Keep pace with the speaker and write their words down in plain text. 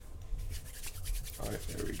Alright,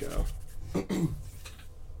 there we go.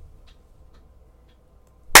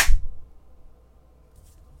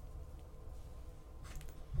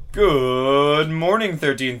 Good morning,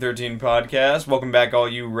 1313 Podcast. Welcome back, all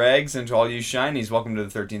you regs, and to all you shinies. Welcome to the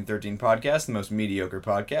 1313 Podcast, the most mediocre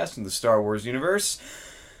podcast in the Star Wars universe.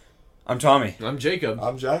 I'm Tommy. I'm Jacob.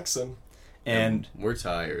 I'm Jackson. And we're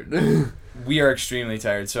tired. we are extremely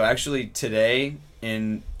tired. So actually today,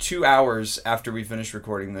 in 2 hours after we finish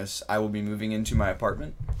recording this, I will be moving into my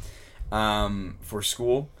apartment for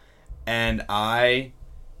school. And I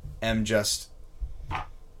am just...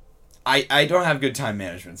 I don't have good time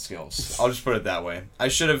management skills. I'll just put it that way. I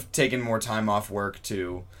should have taken more time off work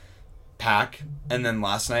to pack. And then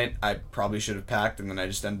last night, I probably should have packed. And then I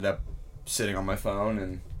just ended up sitting on my phone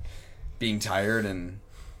and being tired. And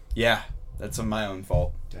yeah, that's my own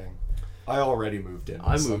fault. Dang. I already moved in.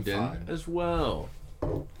 I so moved in fine. as well.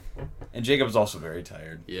 And Jacob's also very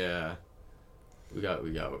tired. Yeah. We got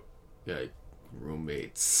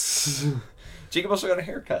roommates. Jacob also got a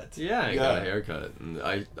haircut. Yeah, I got a haircut. And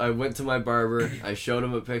I went to my barber. I showed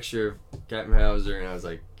him a picture of Captain Hauser, and I was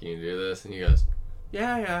like, "Can you do this?" And he goes,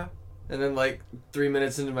 "Yeah." And then, like 3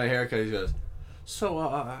 minutes into my haircut, he goes, "So,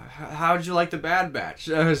 how'd you like the Bad Batch?"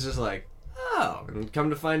 I was just like, "Oh." And come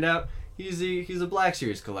to find out, he's a Black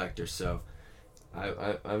Series collector. So,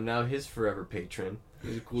 I'm now his forever patron.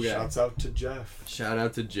 He's a cool guy. Shouts out to Jeff. Shout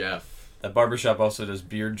out to Jeff. That barbershop also does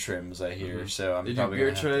beard trims, I hear. Mm-hmm. So I'm They do probably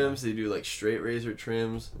beard gonna have trims. They do like straight razor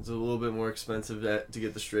trims. It's a little bit more expensive to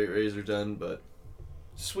get the straight razor done, but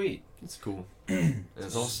Sweet. it's cool. And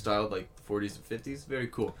it's all styled like the 40s and 50s. Very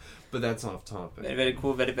cool. But that's off topic. Very, very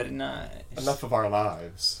cool. Very, very nice. Enough of our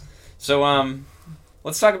lives. So,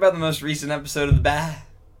 let's talk about the most recent episode of The Bad.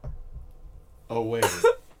 Oh, wait.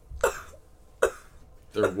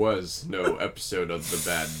 There was no episode of The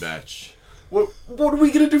Bad Batch. What are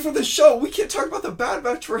we going to do for the show? We can't talk about the Bad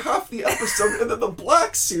Batch for half the episode and then the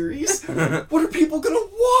Black Series. What are people going to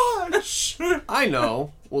watch? I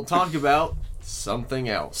know. We'll talk about something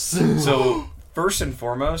else. So, first and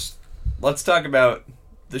foremost, let's talk about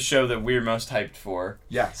the show that we're most hyped for.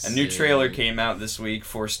 Yes. A new trailer came out this week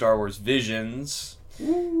for Star Wars Visions,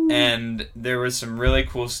 and there was some really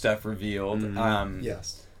cool stuff revealed.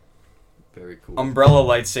 Yes. Very cool. Umbrella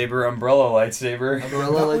lightsaber. Umbrella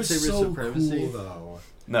That was lightsaber so supremacy. cool, though.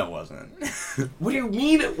 No, it wasn't. What do you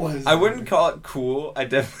mean it was? I wouldn't call it cool. I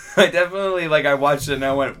definitely, like, I watched it and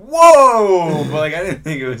I went, whoa! But, like, I didn't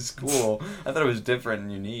think it was cool. I thought it was different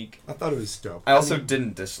and unique. I thought it was dope. I also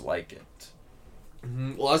didn't dislike it.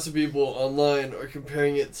 Mm-hmm. Lots of people online are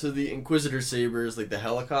comparing it to the Inquisitor sabers, like the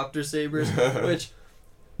helicopter sabers, which,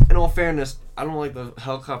 in all fairness, I don't like the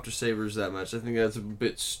helicopter sabers that much. I think that's a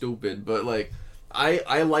bit stupid, but like,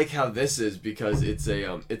 I like how this is because it's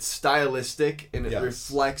it's stylistic and it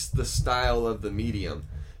reflects the style of the medium.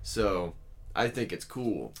 So I think it's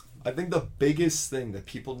cool. I think the biggest thing that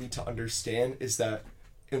people need to understand is that,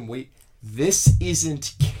 this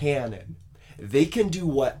isn't canon. They can do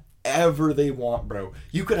whatever they want, bro.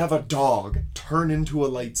 You could have a dog turn into a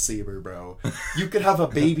lightsaber, bro. You could have a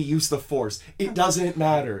baby use the Force. It doesn't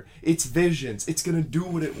matter. It's Visions. It's gonna do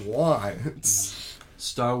what it wants.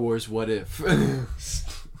 Star Wars What If.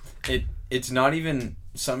 It's not even...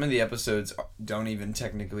 Some of the episodes don't even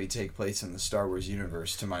technically take place in the Star Wars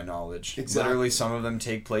universe, to my knowledge. Exactly. Literally, some of them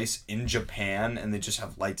take place in Japan, and they just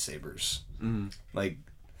have lightsabers. Like,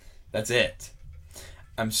 that's it.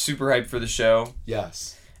 I'm super hyped for the show.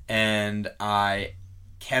 Yes. And I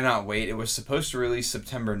cannot wait. It was supposed to release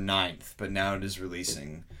September 9th, but now it is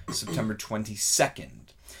releasing September 22nd.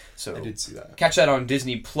 So I did see that. Catch that on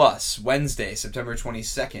Disney Plus, Wednesday, September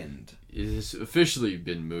 22nd. It has officially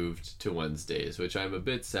been moved to Wednesdays, which I'm a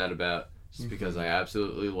bit sad about, just because I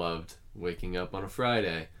absolutely loved waking up on a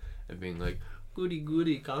Friday and being like,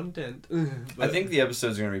 goody content. I think the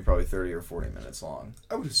episode's going to be probably 30 or 40 minutes long.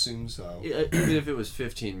 I would assume so. Yeah, even if it was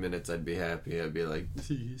 15 minutes, I'd be happy. I'd be like,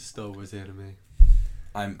 Star Wars anime.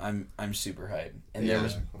 I'm super hyped. And there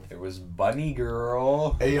was Bunny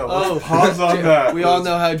Girl. Hey yo, let's pause on that. We all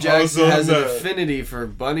know how Jackson has an affinity for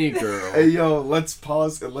Bunny Girl. Hey yo, let's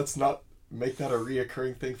pause and let's not make that a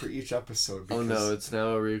reoccurring thing for each episode. Oh no, it's now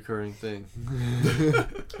a recurring thing.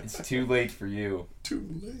 It's too late for you.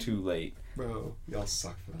 Too late. Bro, y'all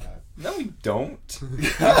suck for that. No, we don't. You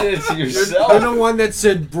did it to yourself. You're the one that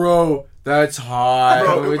said, bro, that's hot.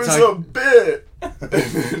 Bro, it was a bit.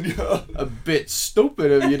 A bit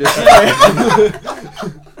stupid of you to say.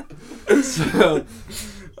 So,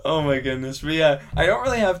 oh my goodness. But yeah, I don't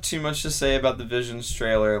really have too much to say about the Visions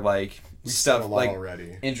trailer, like We've stuff said a lot like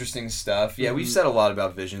already. Interesting stuff. Yeah, we've said a lot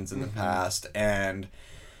about Visions in the past, and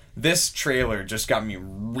this trailer just got me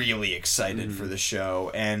really excited for the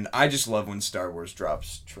show, and I just love when Star Wars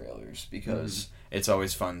drops trailers because it's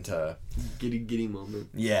always fun to Giddy moment.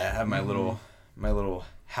 have my little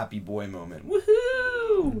happy boy moment.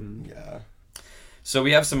 Woohoo! Yeah. So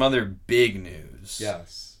we have some other big news.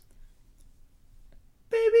 Yes.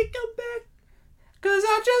 Baby, come back, 'cause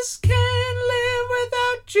I just can't live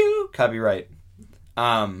without you. Copyright.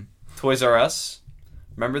 Toys R Us.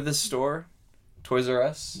 Remember this store? Toys R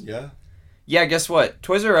Us? Yeah. Yeah, guess what?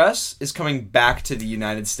 Toys R Us is coming back to the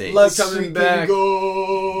United States. Coming back.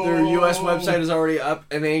 Go. Their U.S. website is already up,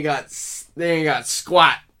 and they ain't got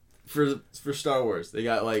squat for Star Wars. They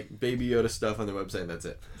got like Baby Yoda stuff on their website, and that's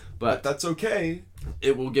it. But But that's okay.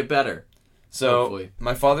 it will get better. So Hopefully.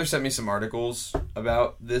 my father sent me some articles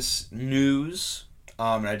about this news,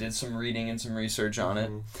 and I did some reading and some research on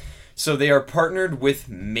it. So they are partnered with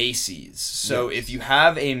Macy's. So Yes. if you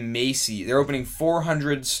have a Macy's, they're opening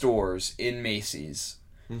 400 stores in Macy's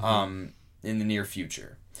in the near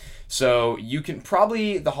future. So you can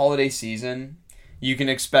probably, the holiday season, you can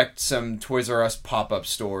expect some Toys R Us pop-up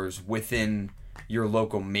stores within your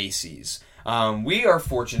local Macy's. We are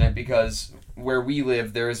fortunate because where we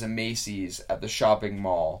live, there is a Macy's at the shopping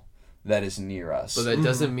mall that is near us. But that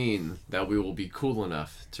doesn't mean that we will be cool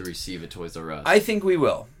enough to receive a Toys R Us. I think we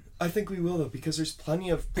will. I think we will though, because there's plenty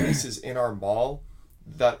of places in our mall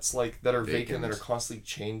that are vacant, that are constantly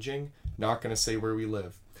changing. Not gonna say where we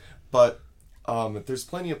live, but there's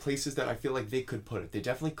plenty of places that I feel like they could put it. They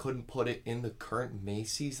definitely couldn't put it in the current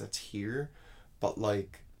Macy's that's here, but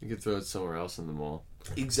like You could throw it somewhere else in the mall.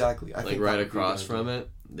 exactly, I Like think right that would be across a good from idea. it,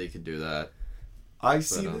 they could do that. I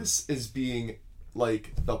see this as being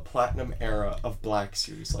like the platinum era of Black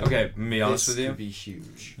Series. Like, Okay, to be honest this with you, could be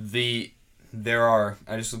huge. there are,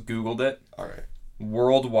 I just Googled it, All right.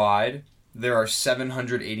 worldwide, there are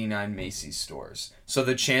 789 Macy's stores. So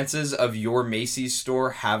the chances of your Macy's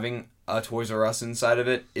store having a Toys R Us inside of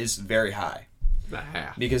it is very high.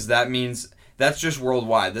 Because that means, that's just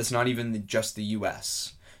worldwide. That's not even just the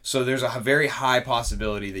U.S. So there's a very high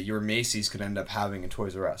possibility that your Macy's could end up having a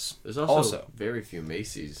Toys R Us. There's also very few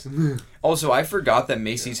Macy's. Also, I forgot that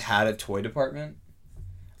Macy's had a toy department.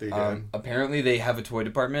 They did. Apparently they have a toy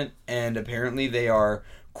department, and apparently they are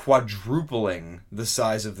quadrupling the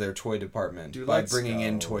size of their toy department Dude, by let's bringing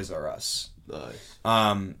in go. Toys R Us.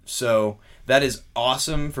 Nice. So that is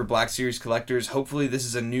awesome for Black Series collectors. Hopefully this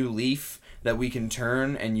is a new leaf that we can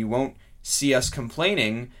turn, and you won't see us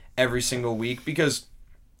complaining every single week, because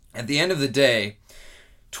at the end of the day,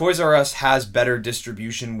 Toys R Us has better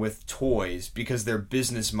distribution with toys because their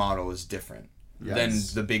business model is different than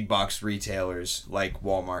the big box retailers like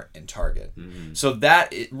Walmart and Target. So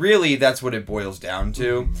that's what it boils down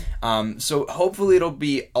to. So hopefully it'll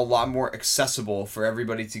be a lot more accessible for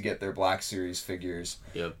everybody to get their Black Series figures.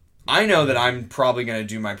 Yep. I know that I'm probably going to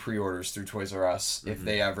do my pre-orders through Toys R Us if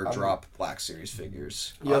they ever drop Black Series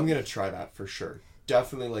figures. Yeah, I'm gonna try that for sure.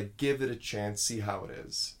 Definitely, like, give it a chance, see how it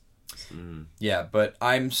is. Yeah, but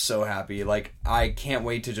I'm so happy. Like, I can't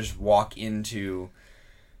wait to just walk into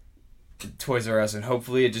Toys R Us, and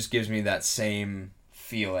hopefully it just gives me that same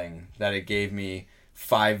feeling that it gave me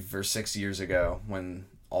 5 or 6 years ago when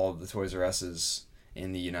all of the Toys R Us's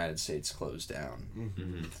in the United States closed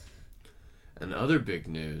down. And other big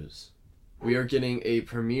news. We are getting a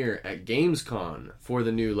premiere at Gamescom for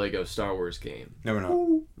the new Lego Star Wars game. No, we're not.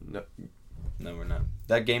 No, No, we're not.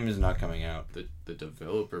 That game is not coming out. the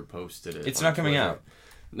developer posted it. It's on not coming Twitter. out.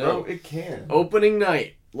 No, it can. opening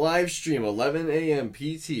night, live stream 11 a.m.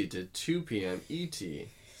 PT to 2 p.m. ET,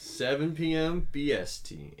 7 p.m.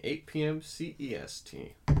 BST, 8 p.m.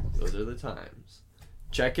 CEST. Those are the times.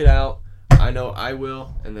 Check it out. I know I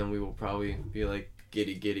will, and then we will probably be like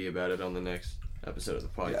giddy about it on the next episode of the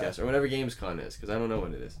podcast or whenever Gamescom is, because I don't know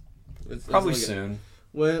when it is. Let's Probably look at- soon.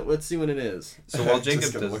 Let's see when it is. So while Just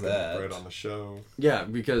Jacob gonna does look at that, right on the show. Yeah,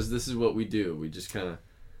 because this is what we do. We just kind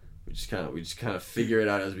of figure it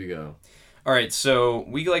out as we go. all right. So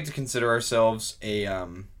we like to consider ourselves a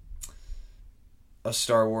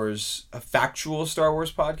Star Wars, a factual Star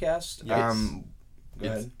Wars podcast. Yes. Go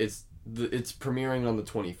ahead. It's premiering on the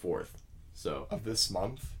 24th. So Of this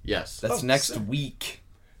month. yes, That's Oh, next sick. week.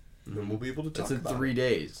 Then we'll be able to talk that's in about 3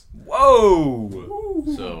 days. Whoa.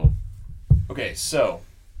 So Okay, so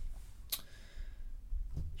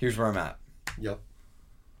here's where I'm at. Yep.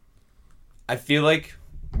 I feel like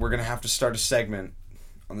we're gonna have to start a segment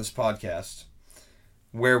on this podcast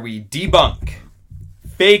where we debunk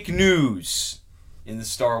fake news in the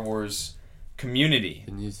Star Wars community.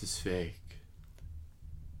 the news is fake.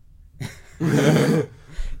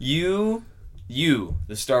 You,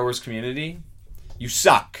 the Star Wars community, you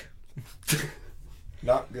suck.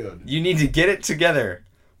 Not good. You need to get it together.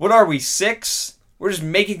 What are we, 6? We're just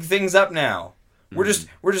making things up now. We're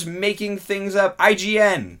just making things up.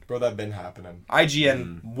 IGN. Bro, that been happening.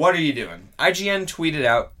 IGN, what are you doing? IGN tweeted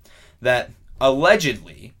out that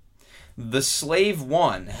allegedly the Slave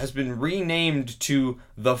 1 has been renamed to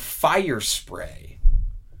the Fire Spray.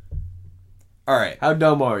 Alright. How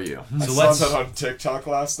dumb are you? I So saw let's- that on TikTok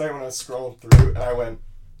last night when I was scrolling through, and I went,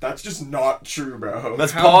 that's just not true, bro.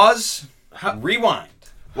 Let's pause. Rewind.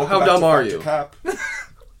 Welcome how back dumb to are Factor you? Cap.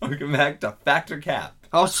 Welcome back to Factor Cap.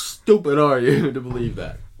 How stupid are you to believe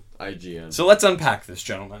that? IGN. So let's unpack this,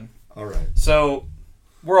 gentlemen. Alright. So,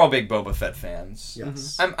 we're all big Boba Fett fans.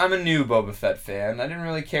 Yes. I'm a new Boba Fett fan. I didn't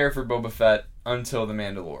really care for Boba Fett until The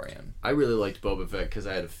Mandalorian. I really liked Boba Fett because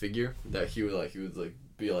I had a figure that he would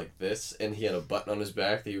be like this, and he had a button on his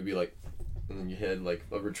back that he would be like, and then you had like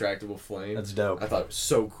a retractable flame. That's dope. I thought it was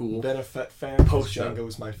so cool. Been a Fett fan. Post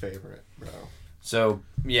Django's my favorite, bro. So,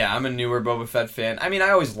 yeah, I'm a newer Boba Fett fan. I mean, I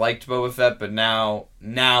always liked Boba Fett, but now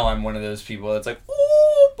I'm one of those people that's like,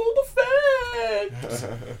 ooh, Boba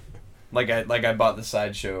Fett! like I bought the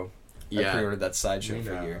Sideshow. I Yeah. pre-ordered that Sideshow We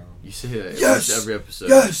know. figure. You say that Yes! every episode.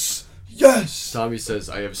 Yes! Yes! Tommy says,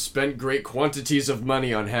 I have spent great quantities of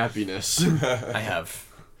money on happiness. I have.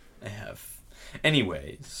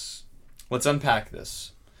 Anyways, let's unpack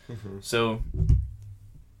this. So,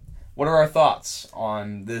 what are our thoughts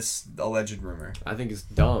on this alleged rumor? I think it's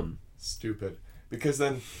dumb. Stupid. Because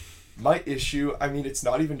then, my issue, I mean, it's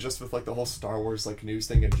not even just with, like, the whole Star Wars, like, news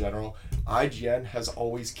thing in general. IGN has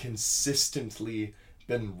always consistently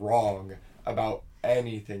been wrong about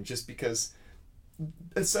anything, just because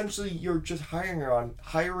essentially you're just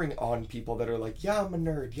hiring on people that are like, yeah, I'm a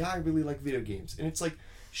nerd, yeah, I really like video games. And it's like,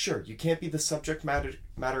 sure, you can't be the subject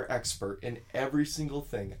matter expert in every single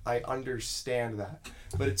thing. I understand that.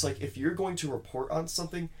 But it's like, if you're going to report on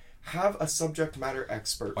something, have a subject matter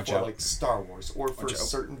expert Watch for out. like Star Wars or for Watch out.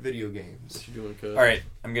 certain video games. What you doing, cuz? Alright,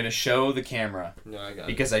 I'm going to show the camera No, I got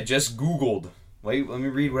because I just Googled. Wait, let me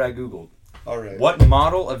read what I Googled. Alright. What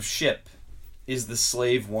model of ship is the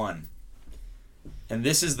Slave 1? And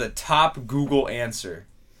this is the top Google answer.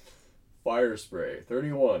 Fire Spray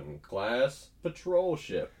 31 class patrol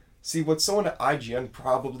ship. See, what someone at IGN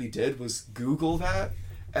probably did was Google that,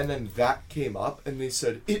 and then that came up, and they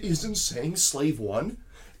said, it isn't saying Slave 1?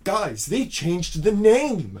 Guys, they changed the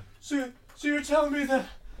name! So you're telling me that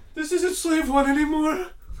this isn't Slave 1 anymore?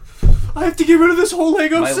 I have to get rid of this whole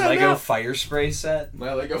Lego My set Lego now? fire spray set.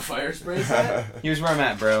 My Lego fire spray set? Here's where I'm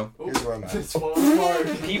at, bro. Here's where I'm at. It's falling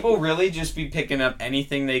apart. People really just be picking up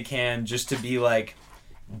anything they can just to be like,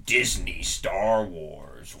 Disney Star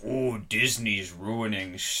Wars. Oh, Disney's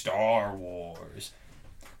ruining Star Wars.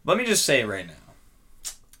 Let me just say right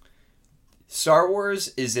now, Star Wars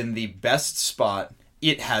is in the best spot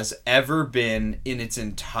it has ever been in its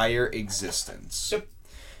entire existence. Yep.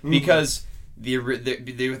 Because the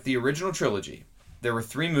original trilogy, there were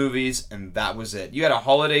 3 movies and that was it. You had a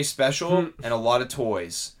holiday special and a lot of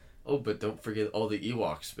toys. Oh, but don't forget all the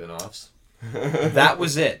Ewok spin-offs. That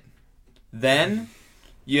was it. Then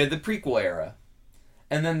you had the prequel era.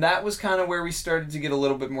 And then that was kind of where we started to get a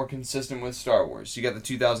little bit more consistent with Star Wars. You got the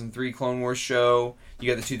 2003 Clone Wars show.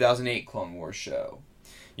 You got the 2008 Clone Wars show.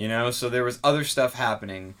 You know, so there was other stuff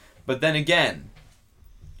happening. But then again,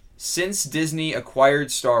 since Disney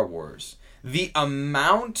acquired Star Wars, the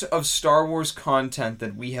amount of Star Wars content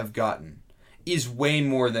that we have gotten is way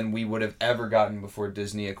more than we would have ever gotten before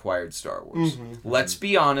Disney acquired Star Wars. Let's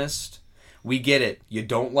be honest. We get it. You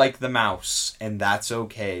don't like the mouse, and that's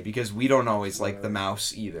okay, because we don't always like the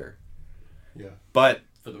mouse either. Yeah. But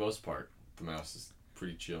For the most part, the mouse is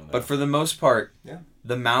pretty chill now. for the most part, Yeah.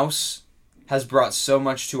 the mouse has brought so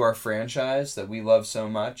much to our franchise that we love so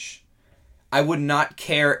much. I would not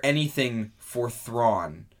care anything for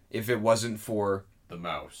Thrawn if it wasn't for the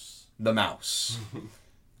mouse. the mouse.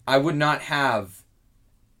 I would not have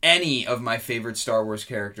any of my favorite Star Wars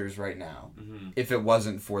characters right now if it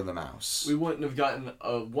wasn't for the mouse. We wouldn't have gotten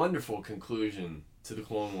a wonderful conclusion to the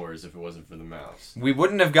Clone Wars if it wasn't for the mouse. We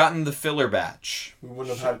wouldn't have gotten the filler batch. We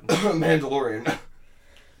wouldn't have had Mandalorian.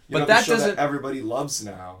 You But know, that the show doesn't- that everybody loves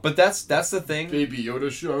now. But that's the thing. Baby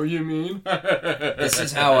Yoda show, you mean? This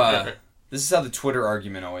is how the Twitter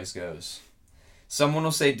argument always goes. Someone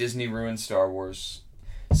will say Disney ruined Star Wars.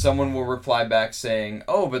 Someone will reply back saying,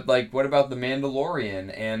 "Oh, but like, what about the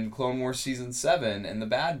Mandalorian and Clone Wars Season 7 and the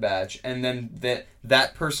Bad Batch?" And then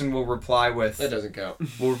that person will reply with, That doesn't count.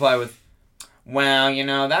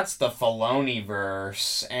 well, that's the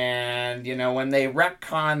Filoni-verse, and, when they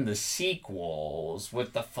retcon the sequels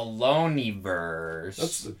with the Filoni-verse...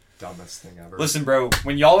 That's the dumbest thing ever. Listen, bro,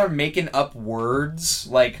 when y'all are making up words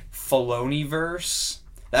like Filoni-verse,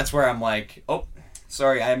 that's where I'm like, oh,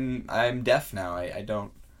 sorry, I'm deaf now. I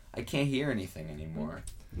can't hear anything anymore.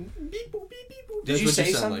 Did you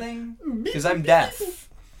say something? Because I'm deaf.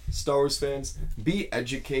 Star Wars fans, be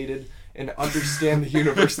educated and understand the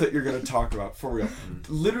universe that you're going to talk about, for real.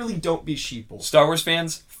 Literally, don't be sheeple. Star Wars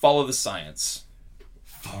fans, follow the science.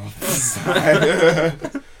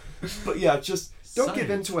 But yeah, just don't give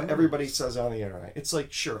in to what everybody says on the internet. It's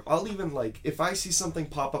like, sure, I'll even, if I see something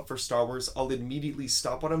pop up for Star Wars, I'll immediately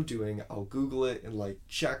stop what I'm doing, I'll Google it, and,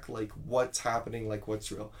 check, what's happening,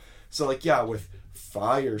 what's real. So, with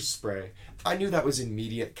Fire Spray, I knew that was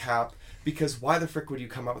immediate cap, because why the frick would you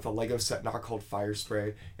come out with a Lego set not called Fire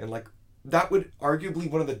Spray? And, that would arguably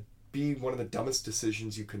be one of the dumbest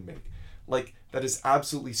decisions you can make. That is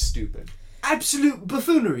absolutely stupid. Absolute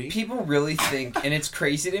buffoonery. People really think, and it's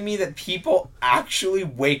crazy to me that people actually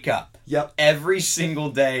wake up Yep. every single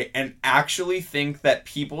day and actually think that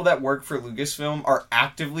people that work for Lucasfilm are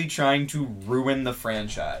actively trying to ruin the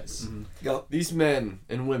franchise. Mm-hmm. Yep. These men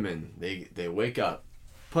and women, they wake up,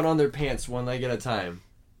 put on their pants one leg at a time,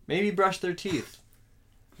 maybe brush their teeth.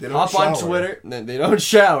 They don't Hop on shower. Twitter. They don't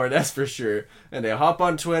shower, that's for sure. And they hop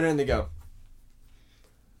on Twitter and they go,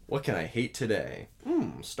 what can I hate today?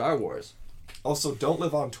 Star Wars. Also, don't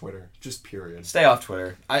live on Twitter. Just period. Stay off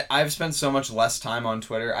Twitter. I've spent so much less time on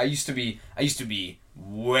Twitter. I used to be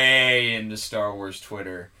way into Star Wars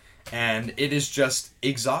Twitter, and it is just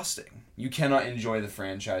exhausting. You cannot enjoy the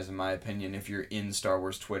franchise, in my opinion, if you're in Star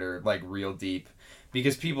Wars Twitter, real deep,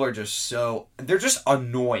 because people are just they're just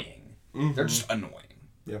annoying. Mm-hmm. They're just annoying.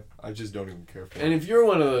 Yeah, I just don't even care for And if you're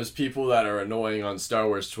one of those people that are annoying on Star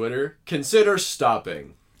Wars Twitter, consider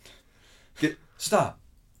stopping. Stop.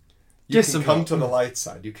 You Get can some come help. to the light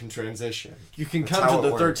side. You can transition. You can That's come how to the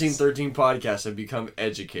it works. 1313 podcast and become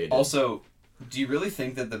educated. Also, do you really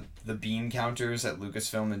think that the bean counters at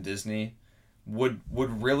Lucasfilm and Disney would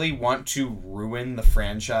really want to ruin the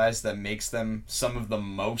franchise that makes them some of the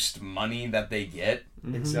most money that they get?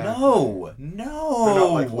 Exactly. No. They're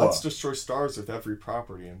not like, let's destroy stars with every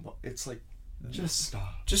property. And it's like, just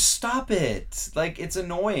stop. Just stop it. It's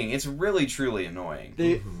annoying. It's really, truly annoying.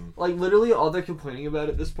 They literally all they're complaining about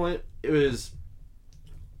at this point is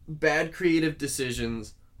bad creative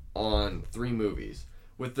decisions on 3 movies.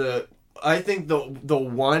 I think the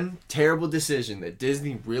one terrible decision that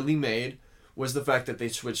Disney really made was the fact that they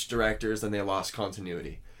switched directors and they lost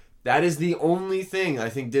continuity. That is the only thing I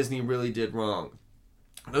think Disney really did wrong.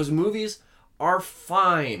 Those movies are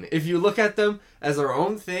fine. If you look at them as their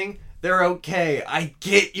own thing, they're okay. I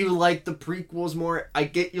get you like the prequels more. I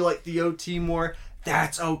get you like the OT more.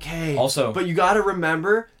 That's okay. Also- but you got to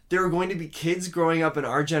remember, there are going to be kids growing up in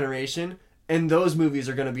our generation, and those movies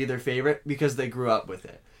are going to be their favorite because they grew up with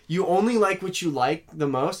it. You only like what you like the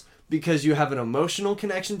most because you have an emotional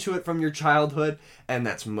connection to it from your childhood, and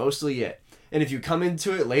that's mostly it. And if you come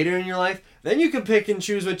into it later in your life, then you can pick and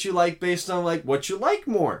choose what you like based on what you like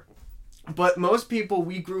more. But most people,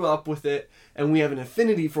 we grew up with it, and we have an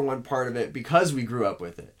affinity for one part of it because we grew up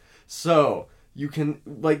with it. So, you can,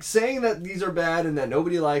 saying that these are bad and that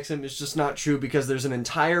nobody likes them is just not true, because there's an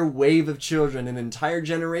entire wave of children, an entire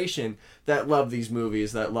generation that love these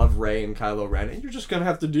movies, that love Rey and Kylo Ren, and you're just gonna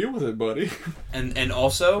have to deal with it, buddy. And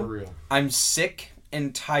also, For real. I'm sick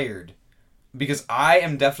and tired, because I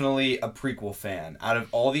am definitely a prequel fan. Out of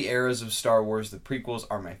all the eras of Star Wars, the prequels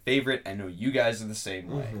are my favorite. I know you guys are the same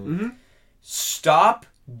way. Mm-hmm. Stop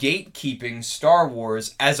gatekeeping Star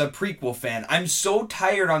Wars as a prequel fan. I'm so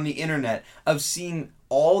tired on the internet of seeing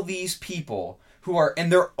all these people who are,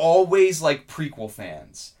 and they're always prequel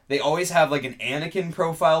fans. They always have an Anakin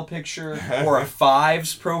profile picture or a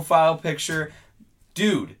Fives profile picture.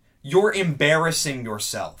 Dude, you're embarrassing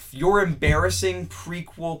yourself. You're embarrassing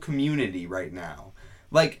prequel community right now.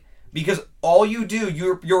 Because all you do,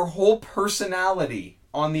 your whole personality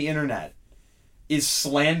on the internet is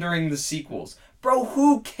slandering the sequels. Bro,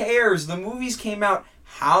 who cares? The movies came out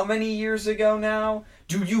how many years ago now?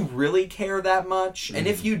 Do you really care that much? And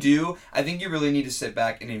if you do, I think you really need to sit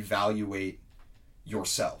back and evaluate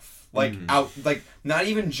yourself. Not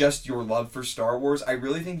even just your love for Star Wars. I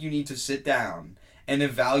really think you need to sit down and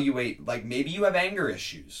evaluate, maybe you have anger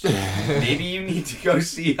issues. Maybe you need to go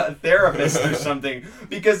see a therapist or something.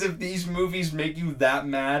 Because if these movies make you that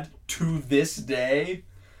mad to this day,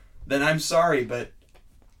 then I'm sorry, but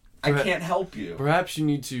I can't help you. Perhaps you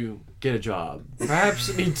need to get a job. Perhaps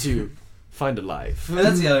you need to find a life. And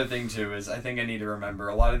that's the other thing, too, is I think I need to remember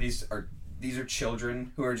a lot of these are these are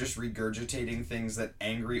children who are just regurgitating things that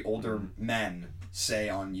angry older men say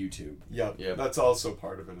on YouTube. Yep. Yep. That's also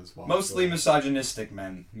part of it as well. Mostly So, misogynistic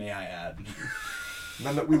men, may I add.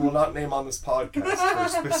 men that we will not name on this podcast for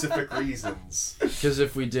specific reasons. Because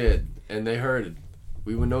if we did, and they heard it,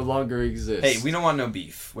 we would no longer exist. Hey, we don't want no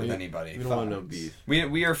beef with We- anybody. We don't want no Facts. beef.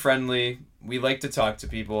 We are friendly. We like to talk to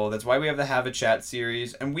people. That's why we have the Have a Chat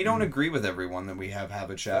series. And we don't agree with everyone that we have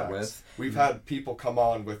a Chat Facts. with. We've had people come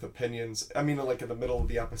on with opinions. I mean, like in the middle of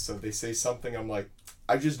the episode, they say something. I'm like,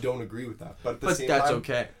 I just don't agree with that. But at the But same that's time,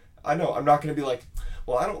 okay. I know I'm not gonna be like,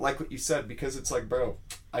 well, I don't like what you said, because it's like, bro,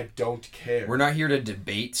 I don't care. We're not here to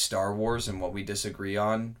debate Star Wars and what we disagree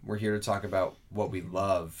on. We're here to talk about what we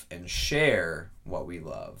love and share what we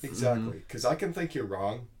love. Exactly, because I can think you're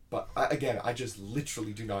wrong, but I just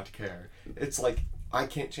literally do not care. It's like, I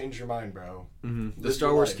can't change your mind, bro. The Live Star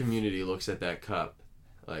your Wars life. community looks at that cup,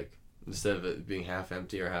 like, instead of it being half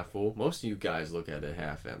empty or half full, most of you guys look at it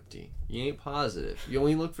half empty. You ain't positive. You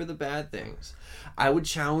only look for the bad things. I would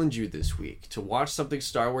challenge you this week to watch something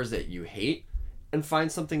Star Wars that you hate and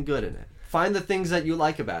find something good in it. Find the things that you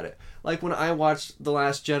like about it. Like when I watched The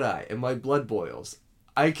Last Jedi and my blood boils,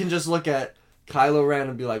 I can just look at Kylo Ren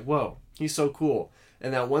and be like, whoa, he's so cool.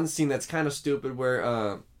 And that one scene that's kind of stupid where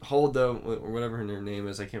Holdo, or whatever her name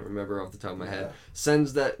is, I can't remember off the top of my head,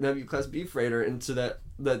 sends that Nebula class B freighter into that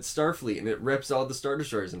Starfleet, and it rips all the Star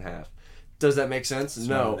Destroyers in half. Does that make sense?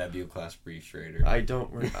 No. Nebula class brief trader. I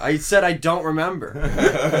don't. I said I don't remember.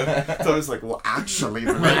 So I was like, well, actually,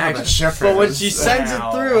 the name of the ship But when is- she sends it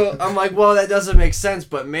Wow. through, I'm like, well, that doesn't make sense.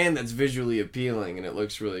 But man, that's visually appealing, and it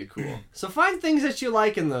looks really cool. So find things that you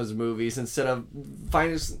like in those movies instead of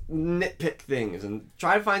nitpick things, and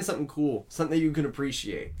try to find something cool, something that you can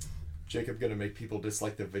appreciate. Jacob gonna make people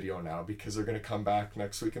dislike the video now because they're gonna come back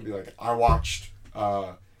next week and be like, I watched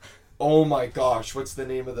oh my gosh, what's the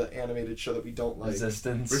name of the animated show that we don't like?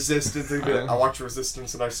 Resistance. Resistance. They'd be like, I watched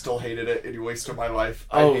Resistance and I still hated it, and you wasted my life.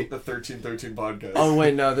 Oh. I hate the 1313 podcast. Oh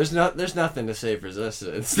wait, no, there's nothing to say for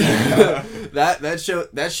Resistance.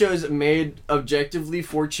 that show is made objectively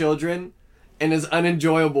for children and is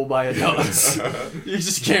unenjoyable by adults. You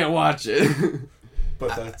just can't watch it.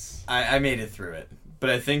 But that's I made it through it. But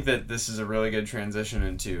I think that this is a really good transition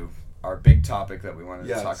into our big topic that we wanted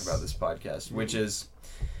to talk Yes. about this podcast, which is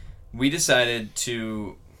we decided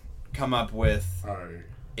to come up with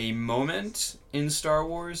a moment in Star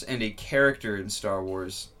Wars and a character in Star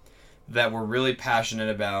Wars that we're really passionate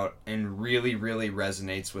about and really, really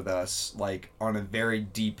resonates with us, like, on a very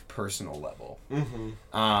deep personal level.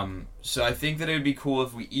 So I think that it would be cool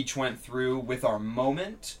if we each went through with our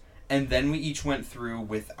moment, and then we each went through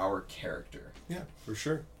with our character. yeah, for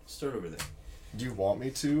sure. Start over there. Do you want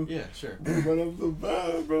me to? Yeah, sure. Run up the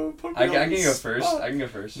bad, bro. Put me I on can the go first. spot. I can go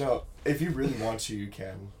first. No, if you really want to, you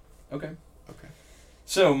can. Okay. Okay.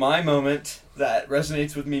 So my moment that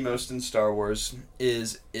resonates with me most in Star Wars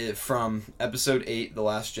is from Episode 8, The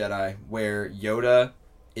Last Jedi, where Yoda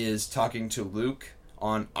is talking to Luke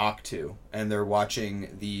on Octu, and they're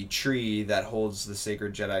watching the tree that holds the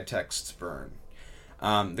sacred Jedi texts burn.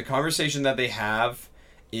 The conversation that they have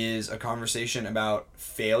is a conversation about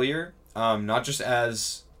failure, not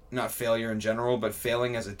failure in general, but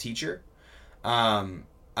failing as a teacher.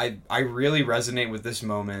 I really resonate with this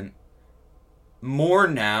moment more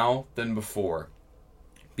now than before,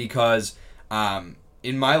 because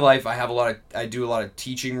in my life I do a lot of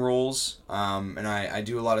teaching roles, and I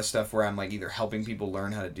do a lot of stuff where I'm like either helping people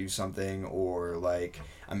learn how to do something, or like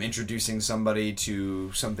I'm introducing somebody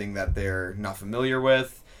to something that they're not familiar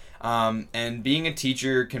with, and being a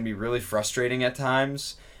teacher can be really frustrating at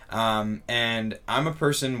times, and I'm a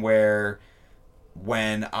person where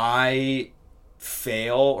when I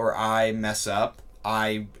fail or I mess up,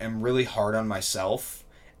 I am really hard on myself,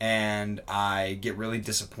 and I get really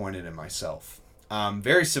disappointed in myself.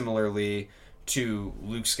 Very similarly to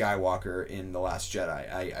Luke Skywalker in The Last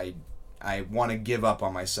Jedi. I want to give up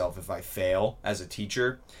on myself if I fail as a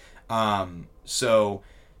teacher. So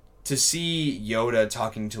to see Yoda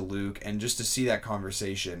talking to Luke and just to see that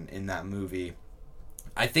conversation in that movie,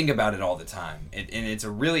 I think about it all the time. And it's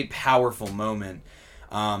a really powerful moment,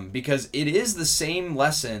 because it is the same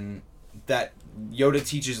lesson that Yoda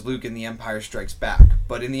teaches Luke in The Empire Strikes Back.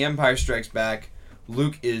 But in The Empire Strikes Back,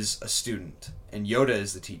 Luke is a student and Yoda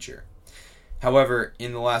is the teacher. However,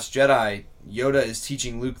 in The Last Jedi, Yoda is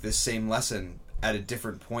teaching Luke this same lesson at a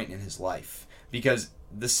different point in his life, because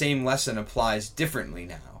the same lesson applies differently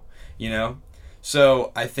now, you know?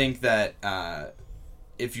 So I think that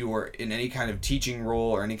if you're in any kind of teaching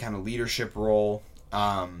role or any kind of leadership role,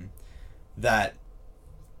 that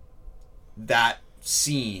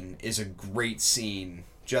scene is a great scene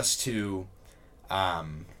just to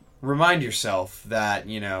remind yourself that,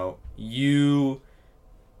 you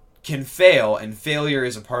can fail, and failure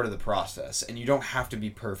is a part of the process, and you don't have to be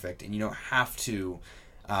perfect, and you don't have to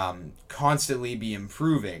constantly be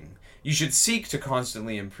improving. You should seek to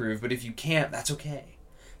constantly improve, but if you can't, that's okay.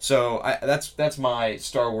 So that's my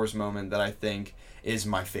Star Wars moment that I think is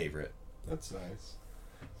my favorite. That's nice.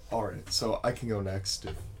 All right, so I can go next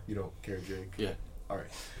if you don't care, Jake. Yeah. All right.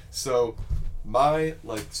 So my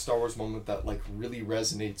Star Wars moment that really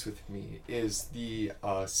resonates with me is the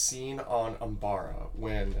scene on Umbara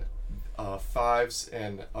when Fives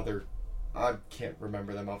and other, I can't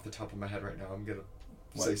remember them off the top of my head right now. I'm gonna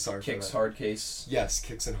say sorry Kix, for that. Hardcase. Yes,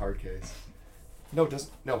 Kix and Hardcase. No,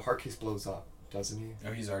 Hardcase blows up, doesn't he?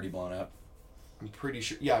 Oh, he's already blown up. I'm pretty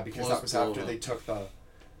sure. Yeah, because that was after they took the.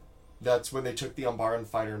 That's when they took the Umbaran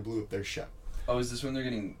fighter and blew up their ship. Oh, is this when they're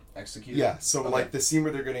getting executed? Yeah, so okay. the scene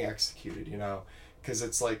where they're getting executed, because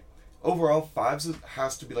it's overall Fives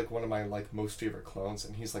has to be one of my most favorite clones,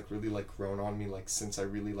 and he's really grown on me since I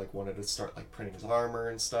really wanted to start printing his armor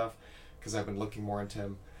and stuff, because I've been looking more into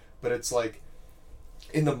him. But it's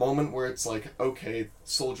in the moment where it's okay,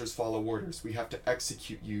 soldiers follow orders, we have to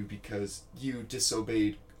execute you because you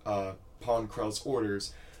disobeyed Pon Krell's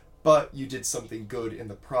orders, but you did something good in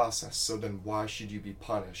the process, so then why should you be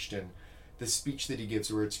punished? And the speech that he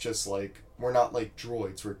gives where it's just we're not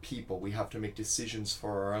droids, we're people, we have to make decisions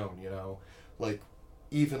for our own,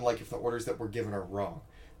 even if the orders that we're given are wrong.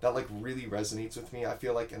 That really resonates with me, I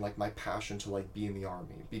feel and my passion to be in the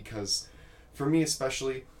army, because for me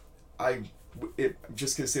especially, I'm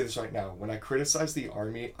just gonna say this right now, when I criticize the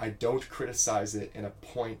army, I don't criticize it in a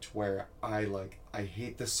point where I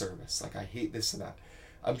hate the service, I hate this and that.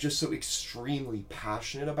 I'm just so extremely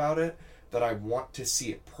passionate about it that I want to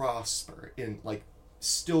see it prosper and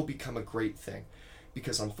still become a great thing.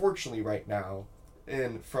 Because unfortunately right now,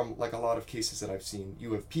 and from a lot of cases that I've seen,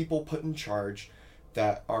 you have people put in charge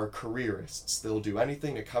that are careerists. They'll do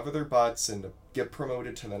anything to cover their butts and to get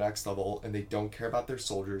promoted to the next level, and they don't care about their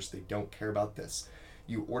soldiers, they don't care about this.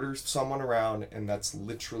 You order someone around, and that's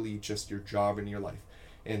literally just your job in your life.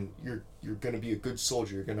 And you're gonna be a good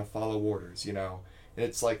soldier, you're gonna follow orders, And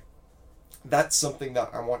it's that's something that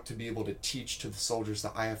I want to be able to teach to the soldiers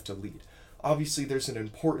that I have to lead. Obviously, there's an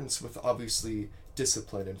importance with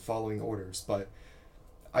discipline and following orders, but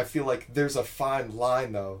I feel there's a fine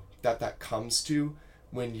line, though, that comes to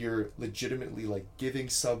when you're legitimately, giving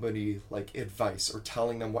somebody, advice or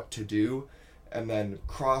telling them what to do, and then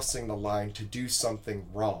crossing the line to do something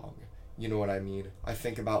wrong. You know what I mean? I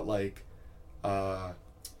think about, what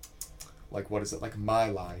is it, My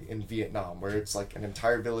Lai in Vietnam, where it's an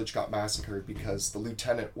entire village got massacred because the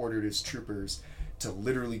lieutenant ordered his troopers to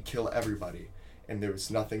literally kill everybody, and there was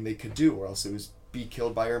nothing they could do, or else it was be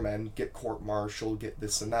killed by our men, get court-martialed, get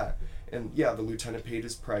this and that. And yeah, the lieutenant paid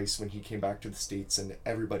his price when he came back to the States and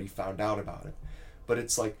everybody found out about it. But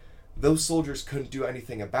it's those soldiers couldn't do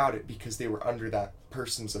anything about it because they were under that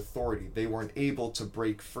person's authority. They weren't able to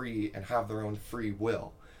break free and have their own free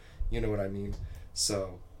will. You know what I mean?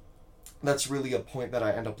 So that's really a point that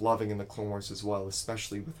I end up loving in the Clone Wars as well,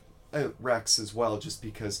 especially with Rex as well, just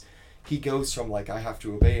because he goes from I have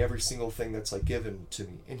to obey every single thing that's given to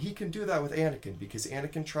me, and he can do that with Anakin because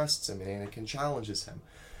Anakin trusts him and Anakin challenges him.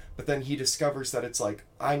 But then he discovers that it's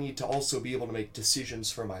I need to also be able to make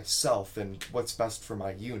decisions for myself and what's best for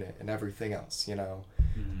my unit and everything else,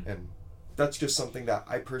 Mm-hmm. And that's just something that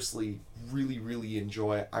I personally really, really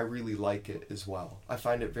enjoy. I really like it as well. I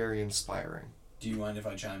find it very inspiring. Do you mind if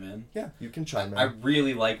I chime in? Yeah, you can chime in. I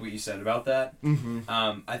really like what you said about that.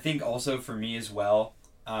 Mm-hmm. I think also for me as well,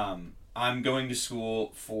 I'm going to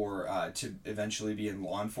school for to eventually be in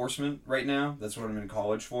law enforcement right now. That's what I'm in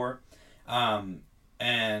college for. And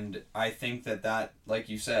I think that, like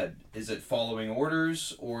you said, is it following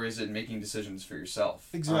orders or is it making decisions for yourself?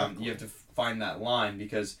 Exactly. You have to find that line,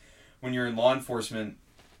 because when you're in law enforcement,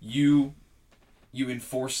 you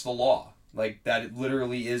enforce the law. That it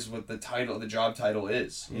literally is what the job title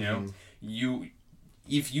is.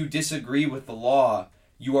 If you disagree with the law,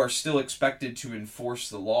 you are still expected to enforce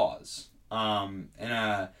the laws. You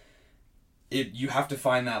have to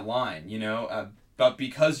find that line, but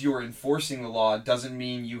because you're enforcing the law doesn't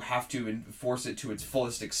mean you have to enforce it to its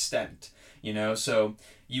fullest extent, so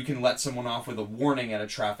you can let someone off with a warning at a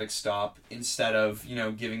traffic stop instead of,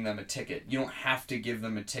 giving them a ticket. You don't have to give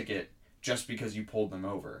them a ticket just because you pulled them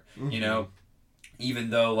over, Mm-hmm.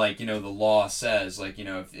 Even though, the law says,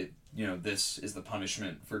 if it, this is the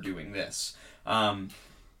punishment for doing this.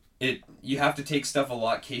 You have to take stuff a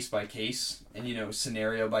lot case by case and,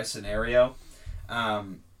 scenario by scenario.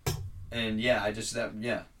 And yeah,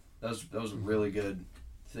 that was a really good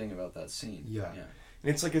thing about that scene. Yeah. And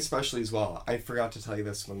it's like, especially as well, I forgot to tell you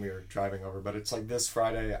this when we were driving over, but it's like this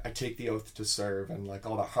Friday I take the oath to serve and like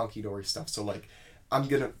all that hunky-dory stuff. So like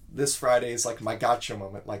this Friday is like my gotcha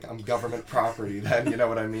moment. Like I'm government property then, you know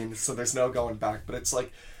what I mean? So there's no going back. But it's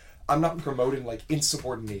like, I'm not promoting like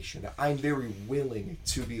insubordination. I'm very willing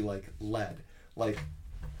to be like led. Like,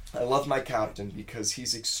 I love my captain because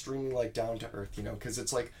he's extremely like down to earth, you know, because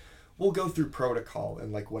it's like, we'll go through protocol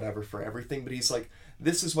and like whatever for everything, but he's like,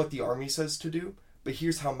 this is what the army says to do, but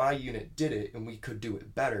here's how my unit did it, and we could do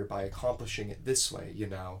it better by accomplishing it this way, you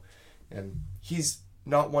know. And he's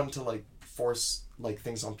not one to like force like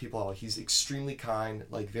things on people. He's extremely kind,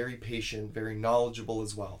 like very patient, very knowledgeable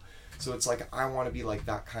as well. So it's like, I want to be like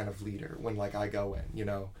that kind of leader when like I go in, you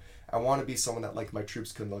know. I want to be someone that like my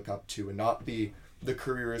troops can look up to and not be the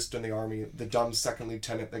careerist in the army, the dumb second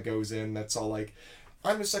lieutenant that goes in that's all like,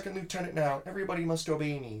 I'm a second lieutenant now, everybody must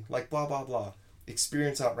obey me, like blah blah blah.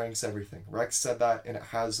 Experience outranks everything. Rex said that, and it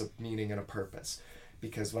has a meaning and a purpose.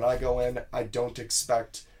 Because when I go in, I don't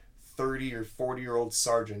expect 30 or 40-year-old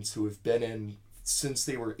sergeants who have been in since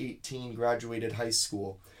they were 18, graduated high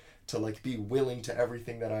school, to like be willing to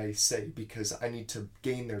everything that I say, because I need to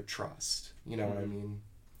gain their trust. You know what I mean?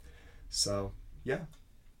 So, yeah.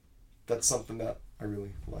 That's something that I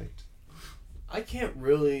really liked. I can't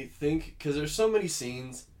really think, because there's so many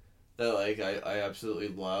scenes that like I absolutely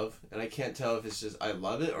love, and I can't tell if it's just I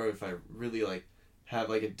love it or if I really like have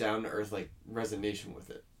like a down to earth like resonation with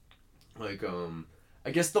it. Like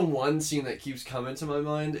I guess the one scene that keeps coming to my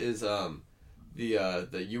mind is the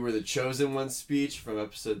 "You Were the Chosen One" speech from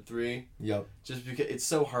episode 3. Yep. Just because it's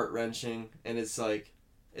so heart wrenching, and it's like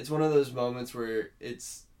it's one of those moments where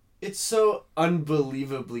it's so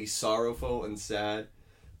unbelievably sorrowful and sad,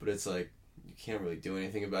 but it's like you can't really do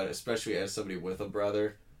anything about it, especially as somebody with a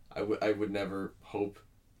brother. I would never hope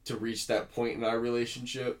to reach that point in our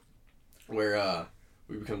relationship where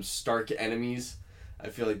we become stark enemies. I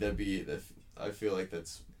feel like I feel like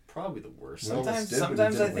that's probably the worst.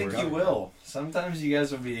 Sometimes I think you will. Sometimes you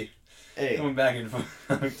guys will be going back and forth.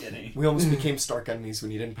 I'm kidding. We almost became stark enemies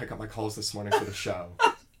when you didn't pick up my calls this morning for the show.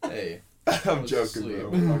 Hey. I'm joking,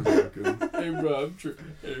 bro. I'm joking. Hey, bro,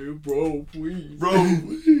 hey, bro, please. Bro,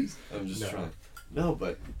 please. I'm just trying. No,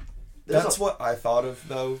 but... That's what I thought of,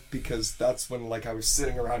 though, because that's when, like, I was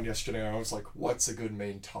sitting around yesterday and I was like, what's a good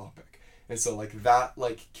main topic? And so, like, that,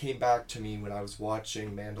 like, came back to me when I was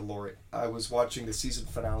watching Mandalorian. I was watching the season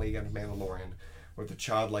finale of Mandalorian where the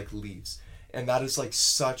child, like, leaves. And that is, like,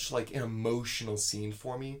 such, like, an emotional scene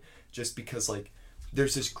for me, just because, like,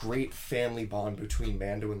 there's this great family bond between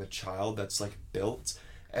Mando and the child that's, like, built,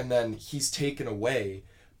 and then he's taken away,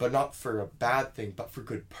 but not for a bad thing, but for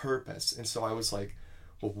good purpose. And so I was like,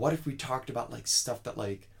 well, what if we talked about, like, stuff that,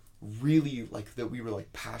 like, really, like, that we were,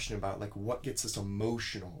 like, passionate about, like, what gets us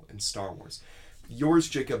emotional in Star Wars? Yours,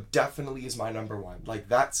 Jacob, definitely is my number one. Like,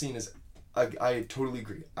 that scene is, I totally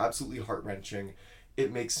agree, absolutely heart-wrenching.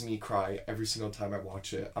 It makes me cry every single time I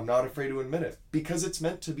watch it. I'm not afraid to admit it, because it's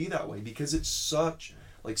meant to be that way, because it's such,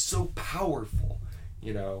 like, so powerful,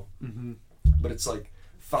 you know? Mm-hmm. But it's like,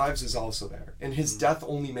 Fives is also there, and his death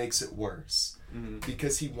only makes it worse,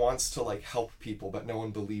 because he wants to, like, help people, but no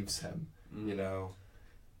one believes him, you know?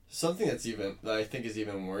 Something that I think is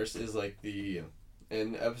even worse is, like,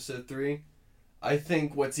 in episode 3, I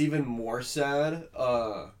think what's even more sad,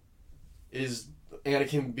 is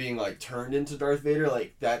Anakin being, like, turned into Darth Vader,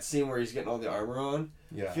 like, that scene where he's getting all the armor on.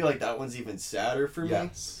 Yeah. I feel like that one's even sadder for me.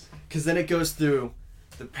 Yes. Because then it goes through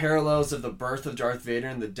the parallels of the birth of Darth Vader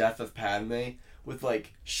and the death of Padme with,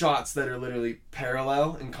 like, shots that are literally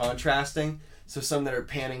parallel and contrasting. So some that are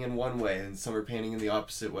panning in one way and some are panning in the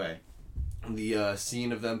opposite way. The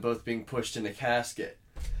scene of them both being pushed in a casket.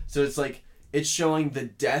 So it's like, it's showing the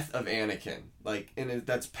death of Anakin, like, and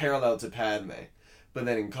that's parallel to Padme. But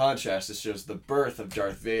then in contrast, it shows the birth of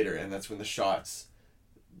Darth Vader, and that's when the shots,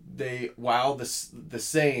 while the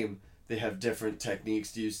same, they have different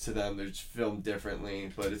techniques used to them. They're just filmed differently,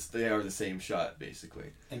 but they are the same shot,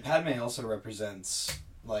 basically. And Padme also represents,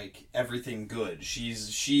 like, everything good. She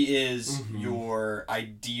is your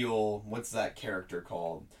ideal, what's that character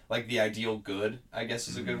called? Like, the ideal good, I guess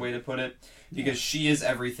is a good way to put it. Because she is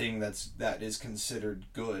everything that is considered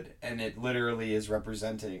good, and it literally is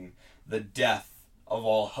representing the death of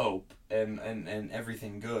all hope and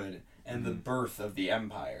everything good, and the birth of the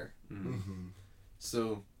Empire.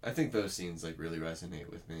 So I think those scenes, like, really resonate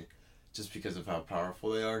with me, just because of how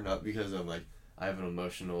powerful they are, not because I'm, like, I have an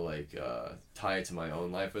emotional, like, tie to my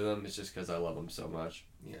own life with them. It's just because I love them so much.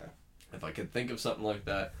 Yeah. If I could think of something like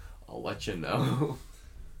that, I'll let you know.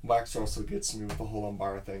 Wax also gets me with the whole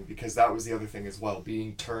Umbara thing, because that was the other thing as well,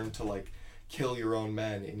 being turned to, like, kill your own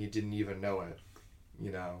men and you didn't even know it,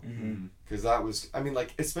 you know? Mm-hmm. Because that was, I mean,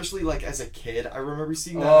 like, especially, like, as a kid, I remember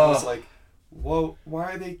seeing that and I was like, whoa,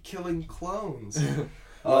 why are they killing clones?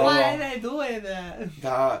 Why are they doing that?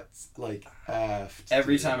 That's, like, effed.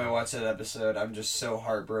 Every dude. time I watch that episode, I'm just so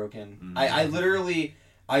heartbroken. Mm-hmm. I literally,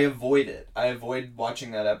 I avoid it. I avoid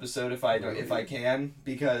watching that episode if I can,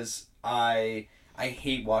 because I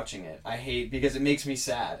hate watching it. I hate, because it makes me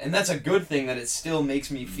sad. And that's a good thing that it still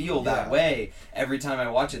makes me feel that way every time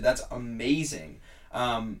I watch it. That's amazing.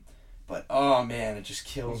 But, oh man, it just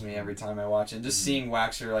kills me every time I watch it. And just seeing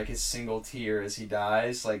Waxer, like, his single tear as he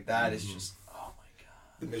dies, like, that is just, oh my god.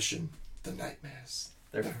 The mission, the nightmares.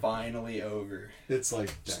 They're finally over. It's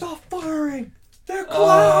like, Stop firing! They're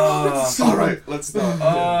clowns! Alright, let's not.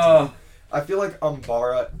 Oh. I feel like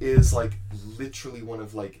Umbara is, like, literally one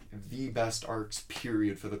of, like, the best arcs,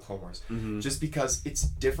 period, for the Clone Wars. Mm-hmm. Just because it's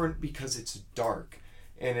different, because it's dark.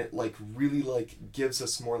 And it, like, really, like, gives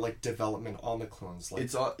us more, like, development on the clones. Like,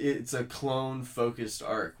 It's a clone-focused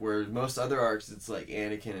arc, where most other arcs, it's, like,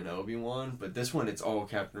 Anakin and Obi-Wan, but this one, it's all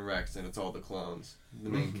Captain Rex, and it's all the clones, the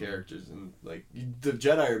main characters, and, like, the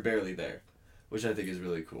Jedi are barely there, which I think is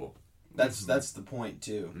really cool. That's the point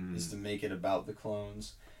too, is to make it about the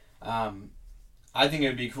clones. I think it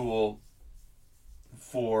would be cool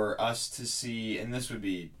for us to see, and this would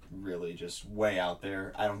be really just way out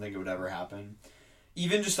there. I don't think it would ever happen.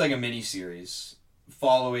 Even just like a mini series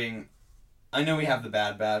following. I know we have the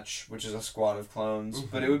Bad Batch, which is a squad of clones,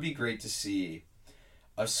 but it would be great to see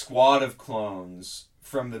a squad of clones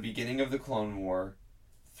from the beginning of the Clone War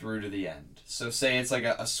through to the end. So say it's like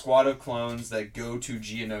a squad of clones that go to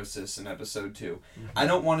Geonosis in episode 2. I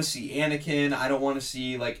don't want to see Anakin. I don't want to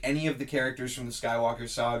see like any of the characters from the Skywalker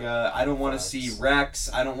saga. I don't want to see Rex.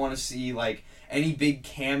 I don't want to see like any big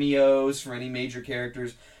cameos from any major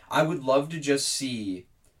characters. I would love to just see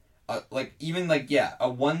a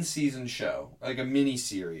 1-season show, like a mini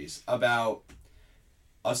series about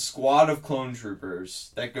a squad of clone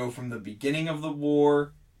troopers that go from the beginning of the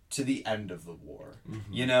war to the end of the war.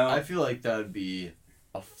 You know? I feel like that would be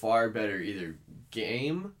a far better either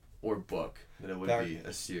game or book than it would be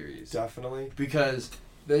a series. Definitely. Because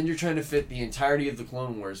then you're trying to fit the entirety of the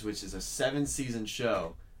Clone Wars, which is a 7-season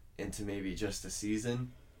show, into maybe just a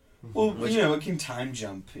season. Well, it can time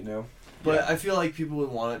jump, But I feel like people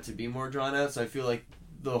would want it to be more drawn out, so I feel like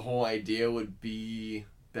the whole idea would be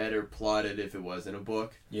better plotted if it was in a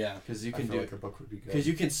book. Yeah. Because you I can feel like a book would be good. Because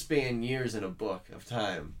you can span years in a book of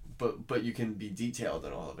time, but you can be detailed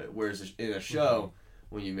in all of it. Whereas in a show,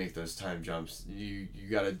 when you make those time jumps, you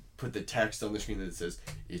gotta put the text on the screen that says,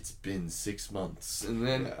 "It's been 6 months," and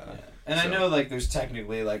then. Yeah. And I know, like, there's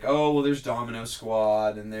technically, like, there's Domino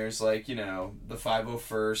Squad, and there's, like, the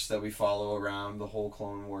 501st that we follow around the whole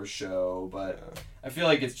Clone Wars show, but I feel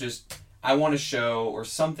like it's just, I want a show or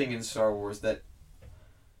something in Star Wars that,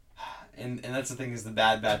 and that's the thing is the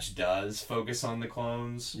Bad Batch does focus on the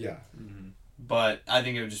clones. Yeah. But I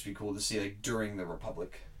think it would just be cool to see, like, during the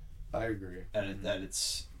Republic. I agree. At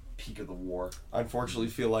its peak of the war. Unfortunately,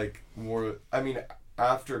 feel like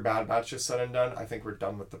after Bad Batch is said and done, I think we're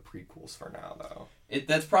done with the prequels for now, though.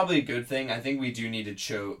 That's probably a good thing. I think we do need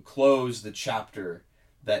to close the chapter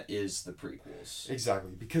that is the prequels.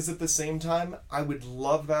 Exactly. Because at the same time, I would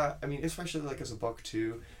love that. I mean, especially, like, as a book,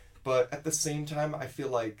 too. But at the same time, I feel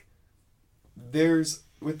like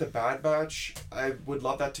with the Bad Batch, I would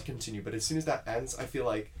love that to continue. But as soon as that ends, I feel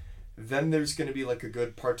like then there's going to be, like, a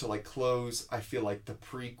good part to, like, close, I feel like, the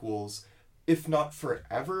prequels, if not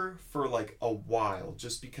forever, for, like, a while.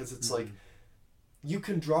 Just because it's, like, you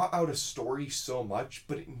can draw out a story so much,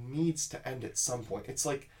 but it needs to end at some point. It's,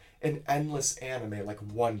 like, an endless anime, like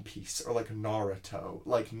One Piece, or, like, Naruto.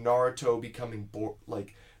 Like, Naruto becoming,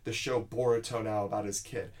 the show Boruto now about his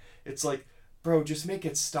kid. It's, like, bro, just make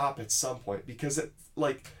it stop at some point. Because,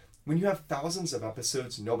 like, when you have thousands of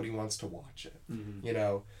episodes, nobody wants to watch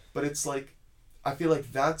it. But it's like, I feel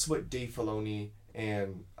like that's what Dave Filoni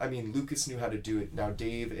and, Lucas knew how to do it. Now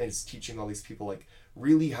Dave is teaching all these people, like,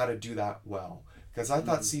 really how to do that well. Because I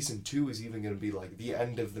thought season 2 was even going to be, like, the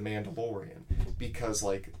end of The Mandalorian. Because,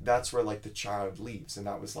 like, that's where, like, the child leaves. And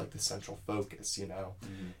that was, like, the central focus, And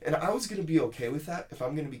I was going to be okay with that, if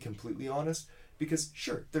I'm going to be completely honest. Because,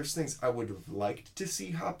 sure, there's things I would have liked to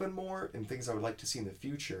see happen more. And things I would like to see in the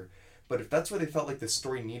future. But if that's where they felt like the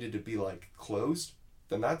story needed to be, like, closed,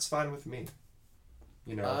 then that's fine with me.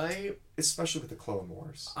 Especially with the Clone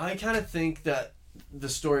Wars. I kind of think that the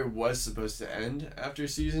story was supposed to end after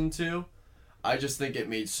season 2. I just think it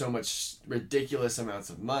made so much ridiculous amounts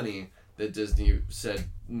of money that Disney said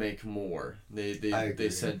make more. They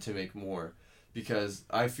said to make more, because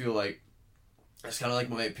I feel like it's kind of like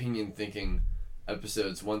my opinion thinking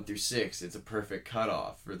episodes 1 through 6, it's a perfect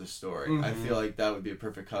cutoff for the story. I feel like that would be a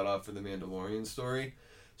perfect cutoff for the Mandalorian story.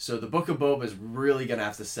 So the Book of Boba is really going to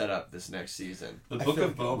have to set up this next season. The Book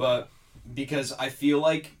of Boba, because I feel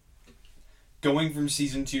like going from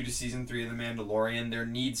season 2 to season 3 of The Mandalorian, there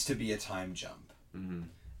needs to be a time jump. Mm-hmm.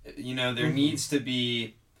 You know, there needs to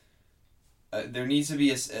be an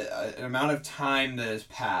amount of time that has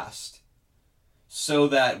passed so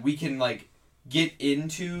that we can, like, get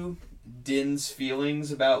into Din's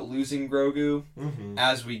feelings about losing Grogu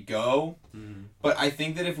as we go. Mm-hmm. But I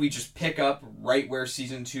think that if we just pick up right where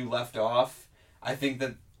season 2 left off, I think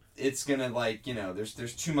that it's gonna, like, you know, there's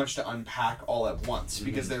too much to unpack all at once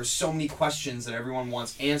because there's so many questions that everyone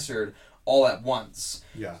wants answered all at once.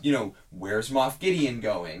 Yeah. You know, where's Moff Gideon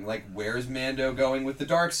going? Like, where's Mando going with the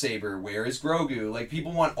Darksaber? Where is Grogu? Like,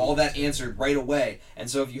 people want all that answered right away. And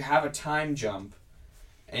so if you have a time jump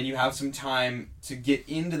and you have some time to get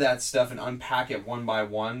into that stuff and unpack it one by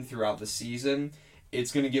one throughout the season,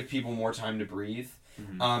 it's going to give people more time to breathe.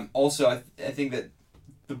 Also, I think that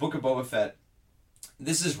the Book of Boba Fett,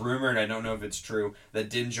 this is rumored, I don't know if it's true, that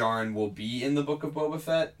Din Djarin will be in the Book of Boba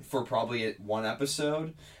Fett for probably one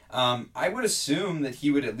episode. I would assume that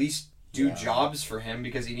he would at least do jobs for him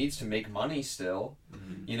because he needs to make money still.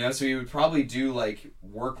 You know, so he would probably do, like,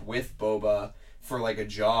 work with Boba for, like, a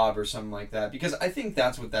job or something like that, because I think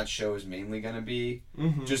that's what that show is mainly going to be.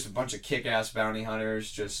 Just a bunch of kick-ass bounty hunters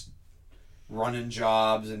just running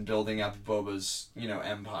jobs and building up Boba's, you know,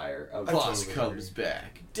 empire. Boss comes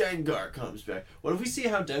back. Dengar comes back. What if we see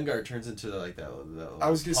how Dengar turns into, like, that I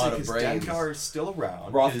was going to say, pot of because brains? Dengar is still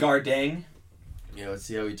around. Hrothgar Dang. Yeah, let's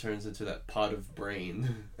see how he turns into that pot of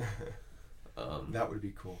brain. That would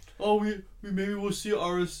be cool. Oh, we maybe we'll see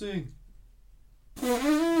Aura Singh.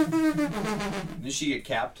 Did she get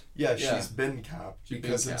capped? Yeah, Yeah. she's been capped. She's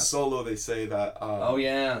Because been in capped. Solo they say that Oh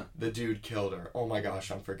yeah. the dude killed her. Oh my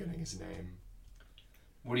gosh, I'm forgetting his name.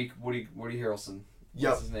 Woody Harrelson. Yep,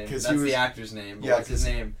 What's his name? 'cause That's he was- the actor's name. But Yeah, what's his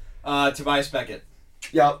 'cause- name? Tobias Beckett.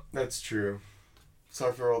 Yep, that's true.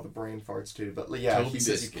 Sorry for all the brain farts too, but yeah, Toby he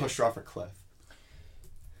says he Biscuit. pushed her off a cliff.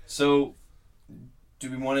 So,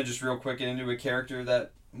 do we want to just real quick get into a character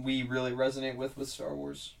that we really resonate with Star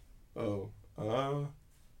Wars? Oh,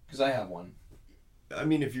 Because I have one. I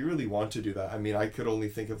mean, if you really want to do that, I mean, I could only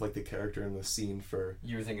think of, like, the character in the scene for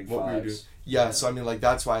You were thinking what we were doing. fives. Yeah, so I mean, like,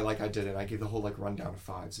 that's why, like, I did it. I gave the whole, like, rundown of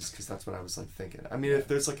fives, is because that's what I was, like, thinking. I mean, if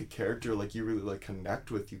there's, like, a character, like, you really, like,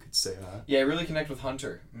 connect with, you could say that. Yeah, I really connect with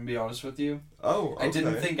Hunter. I'm gonna be honest with you. Oh, okay. I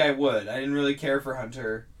didn't think I would. I didn't really care for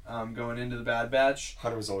Hunter going into the Bad Batch.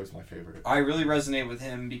 Hunter was always my favorite. I really resonate with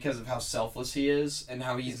him because of how selfless he is and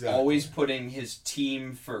how he's Exactly. always putting his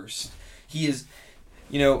team first. He is,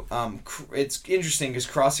 you know, it's interesting because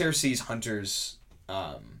Crosshair sees Hunter's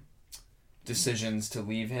decisions to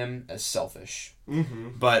leave him as selfish.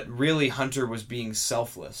 But really, Hunter was being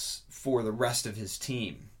selfless for the rest of his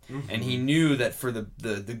team. And he knew that for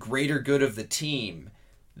the greater good of the team,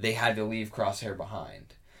 they had to leave Crosshair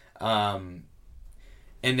behind.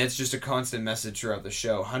 And that's just a constant message throughout the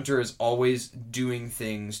show. Hunter is always doing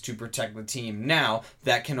things to protect the team. Now,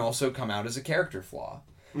 that can also come out as a character flaw.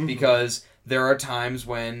 Because there are times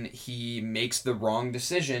when he makes the wrong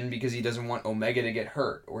decision because he doesn't want Omega to get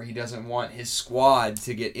hurt. Or he doesn't want his squad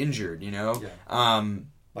to get injured, you know? Yeah.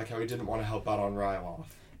 Like how he didn't want to help out on Ryloth.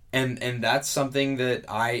 And that's something that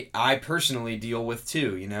I personally deal with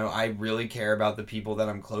too, you know? I really care about the people that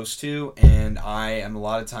I'm close to. And I am a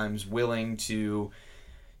lot of times willing to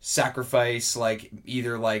sacrifice, like,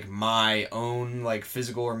 either, like, my own, like,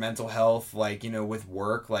 physical or mental health, like, you know, with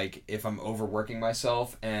work. Like, if I'm overworking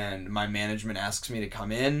myself and my management asks me to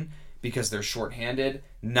come in because they're shorthanded,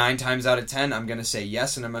 9 times out of 10 I'm gonna say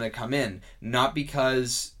yes and I'm gonna come in. Not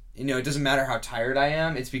because, you know, it doesn't matter how tired I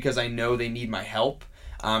am, it's because I know they need my help,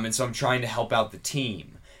 and so I'm trying to help out the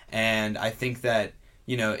team. And I think that,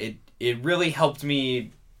 you know, it really helped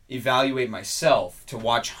me evaluate myself to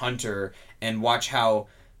watch Hunter and watch how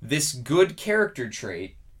this good character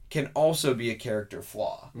trait can also be a character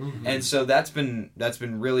flaw. And so that's been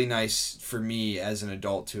really nice for me as an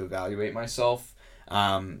adult to evaluate myself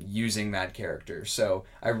using that character. So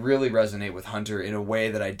I really resonate with Hunter in a way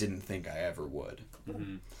that I didn't think I ever would.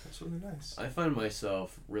 That's really nice. I find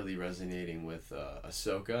myself really resonating with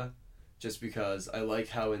Ahsoka, just because I like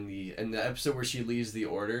how in the episode where she leaves the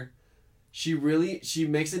Order, she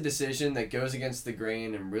makes a decision that goes against the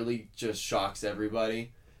grain and really just shocks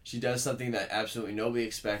everybody. She does something that absolutely nobody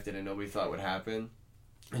expected and nobody thought would happen,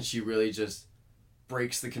 and she really just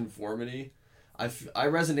breaks the conformity. I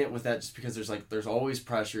resonate with that just because there's always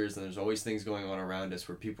pressures and there's always things going on around us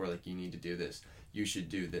where people are like, you need to do this, you should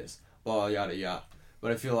do this, well, yada yada.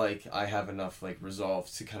 But I feel like I have enough like resolve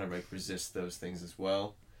to kind of like resist those things as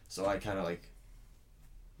well. So I kind of like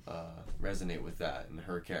resonate with that in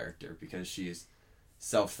her character because she's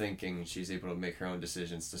self-thinking and she's able to make her own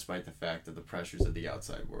decisions despite the fact of the pressures of the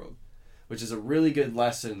outside world, which is a really good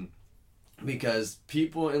lesson because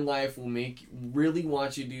people in life will really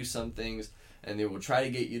want you to do some things and they will try to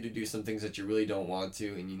get you to do some things that you really don't want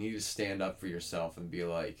to, and you need to stand up for yourself and be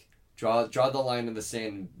like, draw the line in the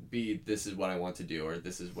sand and be, this is what I want to do or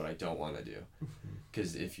this is what I don't want to do.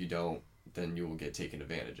 Because if you don't, then you will get taken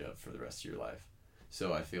advantage of for the rest of your life.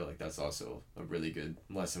 So I feel like that's also a really good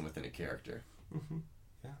lesson within a character. Mm-hmm.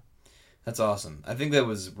 Yeah. That's awesome. I think that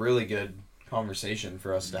was really good conversation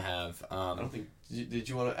for us to have. I don't think... Did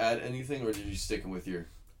you want to add anything, or did you stick with your...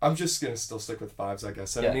 I'm just going to still stick with vibes, I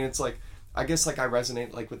guess. And Yeah. I mean, it's like... I guess, like, I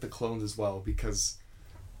resonate, like, with the clones as well, because...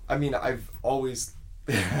 I mean, I've always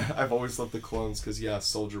loved the clones, because, yeah,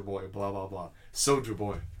 Soldier Boy, blah, blah, blah. Soldier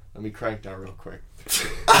Boy. Let me crank down real quick.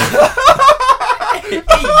 Hey,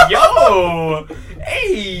 yo!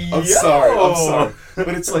 Hey, I'm sorry. But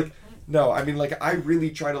it's like, no, I mean, like, I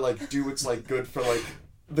really try to, like, do what's, like, good for, like,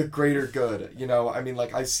 the greater good, you know? I mean,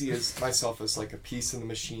 like, I see myself as, like, a piece in the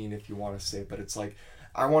machine, if you want to say, but it's, like,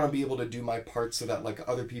 I want to be able to do my part so that, like,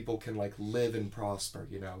 other people can, like, live and prosper,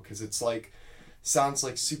 you know? Because it's, like, sounds,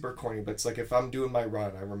 like, super corny, but it's, like, if I'm doing my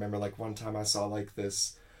run, I remember, like, one time I saw, like,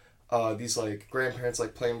 these, like, grandparents,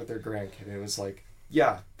 like, playing with their grandkid, and it was, like,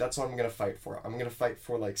 yeah, that's what I'm going to fight for. I'm going to fight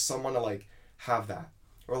for, like, someone to, like, have that.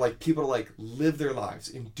 Or, like, people to, like, live their lives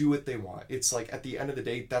and do what they want. It's, like, at the end of the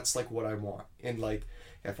day, that's, like, what I want. And, like,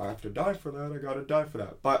 if I have to die for that, I gotta die for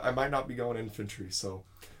that. But I might not be going infantry, so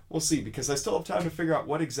we'll see. Because I still have time to figure out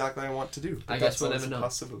what exactly I want to do. But I guess we'll never know.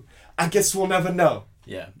 I guess we'll never know.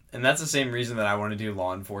 Yeah, and that's the same reason that I want to do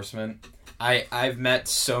law enforcement. I've met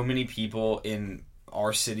so many people in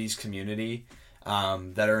our city's community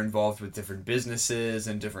that are involved with different businesses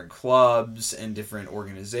and different clubs and different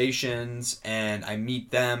organizations, and I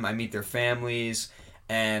meet them, I meet their families,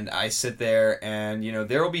 and I sit there and, you know,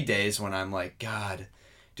 there will be days when I'm like, God,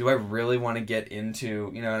 do I really want to get into,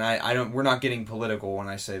 you know, and I don't, we're not getting political when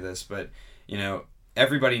I say this, but, you know,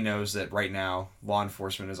 everybody knows that right now law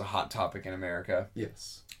enforcement is a hot topic in America.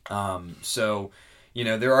 Yes. So, you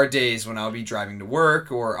know, there are days when I'll be driving to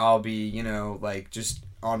work or I'll be, you know, like just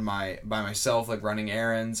by myself, like running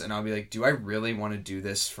errands, and I'll be like, do I really want to do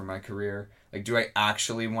this for my career? Like, do I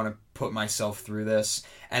actually want to put myself through this?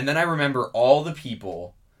 And then I remember all the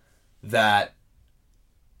people that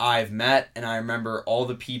I've met, and I remember all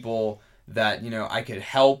the people that, you know, I could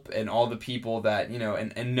help, and all the people that, you know,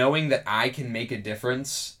 and knowing that I can make a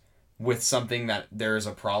difference with something that there is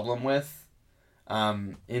a problem with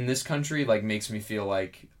in this country, like, makes me feel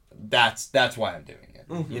like that's why I'm doing it,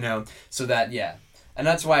 Mm-hmm. you know? So that, yeah. And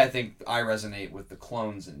that's why I think I resonate with the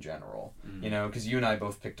clones in general, you know, because you and I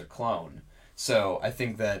both picked a clone. So I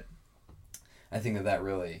think that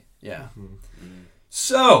really, yeah. Mm-hmm.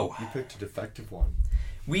 So You picked a defective one.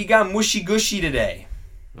 we got Mushy Gushy today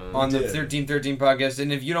on the did. 1313 podcast.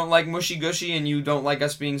 And if you don't like Mushy Gushy and you don't like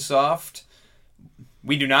us being soft,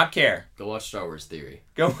 we do not care. Go watch Star Wars Theory.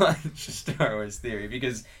 Go watch Star Wars Theory,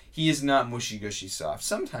 because he is not Mushy Gushy soft.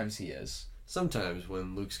 Sometimes he is. Sometimes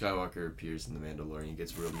when Luke Skywalker appears in The Mandalorian, he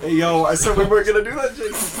gets real... Hey, yo, I said we weren't going to do that,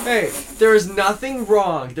 Jason. Hey, there is nothing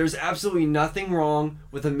wrong. There's absolutely nothing wrong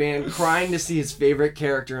with a man crying to see his favorite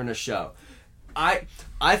character in a show. I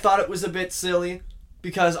thought it was a bit silly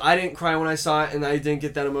because I didn't cry when I saw it and I didn't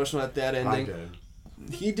get that emotional at that ending. I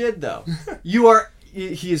did. He did, though.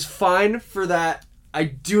 He is fine for that. I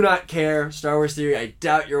do not care. Star Wars Theory, I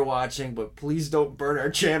doubt you're watching, but please don't burn our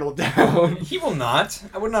channel down. He will not.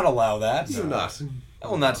 I would not allow that. He's not. I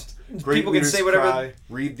will not. Great People can say whatever. Cry,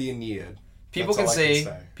 read the Aeneid. People That's can all I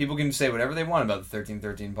say, people can say whatever they want about the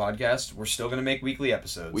 1313 podcast. We're still going to make weekly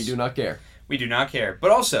episodes. We do not care. We do not care.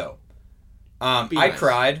 But also, I nice.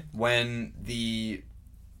 cried when the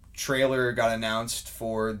trailer got announced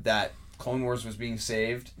for that Clone Wars was being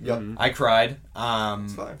saved. Yep. I cried.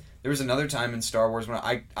 It's fine. There was another time in Star Wars when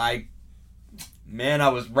I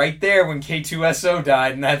was right there when K2SO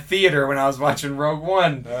died in that theater when I was watching Rogue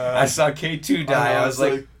One. I saw K2 die. I was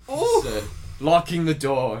like, ooh. Said, locking the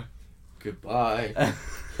door. Goodbye.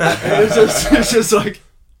 it's just like,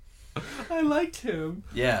 I liked him.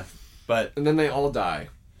 yeah. But And then they all die.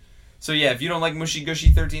 so yeah, if you don't like Mushy Gushy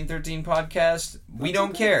 1313 podcast, we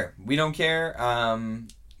don't care. We don't care.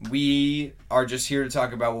 We are just here to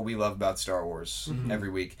talk about what we love about Star Wars every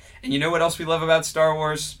week. And you know what else we love about Star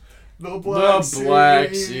Wars? The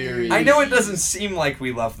Black Series. I know it doesn't seem like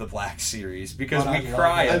we love the Black Series because But we I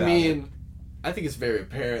cry love about I mean, I think it's very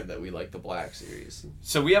apparent that we like the Black Series.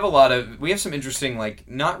 So we have some interesting, like,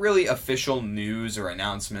 not really official news or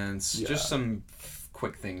announcements, just some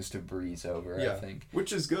quick things to breeze over, I think.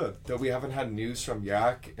 Which is good, that we haven't had news from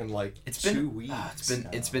Yak in, like, 2 weeks.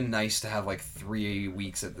 It's been nice to have, like, 3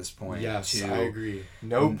 weeks at this point. Yes, I agree.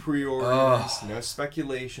 No pre-orders, no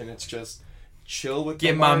speculation, it's just chill with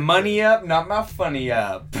Get my money up, not my funny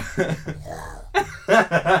up.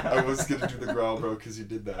 I was gonna do the growl, bro, because you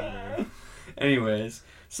did that, man. Anyways,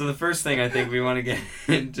 so the first thing I think we want to get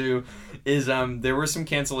into is there were some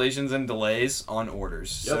cancellations and delays on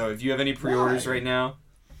orders. Yep. So if you have any pre-orders right now,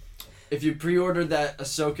 if you pre-ordered that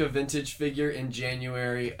Ahsoka vintage figure in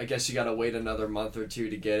January, I guess you gotta wait another month or two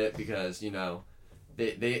to get it because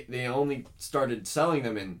they only started selling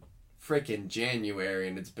them in frickin' January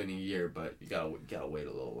and it's been a year, but you gotta wait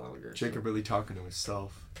a little longer. Jacob really talking to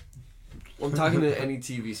himself. Well, I'm talking to any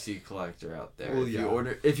TVC collector out there.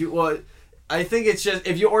 Well, I think it's just,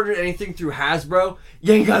 if you ordered anything through Hasbro,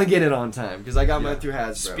 you ain't gonna get it on time, because I got mine through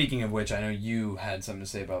Hasbro. Speaking of which, I know you had something to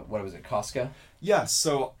say about, what was it, Costco? Yeah,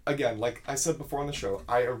 so, again, like I said before on the show,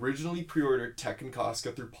 I originally pre-ordered Tekken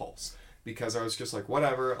Costco through Pulse, because I was just like,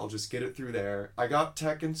 whatever, I'll just get it through there. I got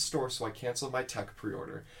Tech in store, so I canceled my Tech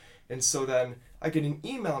pre-order. And so then I get an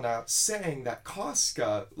email now saying that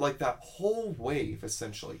Costco, like that whole wave,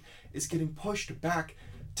 essentially, is getting pushed back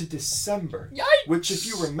to December. Yikes! Which, if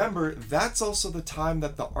you remember, that's also the time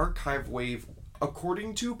that the archive wave,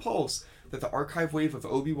 according to Pulse, that the archive wave of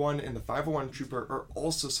Obi-Wan and the 501 Trooper are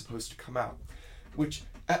also supposed to come out. Which,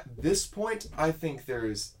 at this point, I think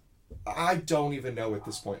I don't even know at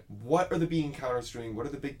this point. What are the bean counters doing? What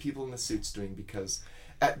are the big people in the suits doing? Because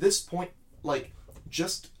at this point, like,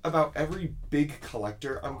 just about every big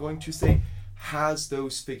collector, I'm going to say, has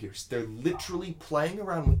those figures. They're literally playing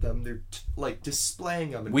around with them. They're like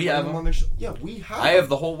displaying them. And we have them on their yeah, we have. I have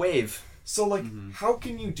the whole wave. So like, how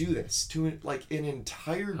can you do this to like an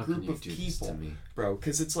entire group of people, bro?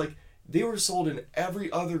 Because it's like they were sold in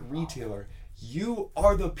every other retailer. You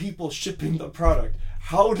are the people shipping the product.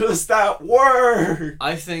 How does that work?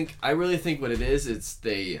 I really think what it is, it's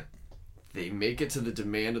they make it to the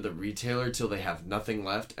demand of the retailer till they have nothing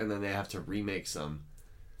left, and then they have to remake some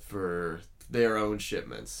for their own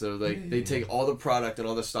shipments. So like they take all the product and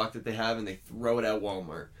all the stock that they have and they throw it at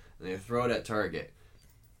Walmart and they throw it at Target.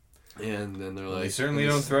 And then they're like, they certainly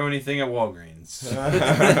don't throw anything at Walgreens.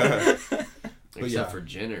 Except for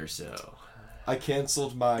Jenner, so I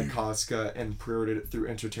canceled my Costco and pre-ordered it through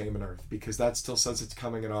Entertainment Earth because that still says it's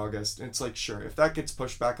coming in August. And it's like, sure, if that gets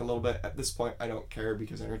pushed back a little bit, at this point I don't care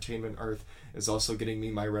because Entertainment Earth is also getting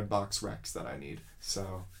me my Redbox Rex that I need.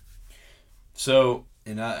 So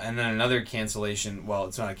and then another cancellation. Well,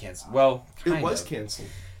 it's not a cancel. Well, it was canceled.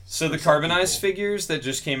 So the carbonized figures that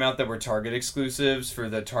just came out that were Target exclusives for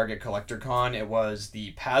the Target Collector Con, it was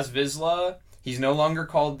the Paz Vizsla. He's no longer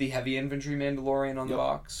called the Heavy Infantry Mandalorian on the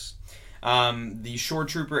box. The Shore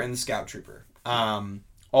Trooper and the Scout Trooper.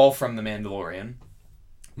 All from the Mandalorian.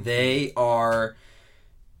 They are...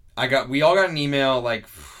 We all got an email, like,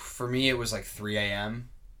 for me it was like 3 a.m.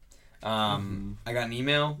 I got an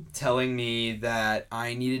email telling me that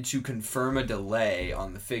I needed to confirm a delay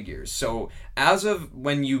on the figures. So as of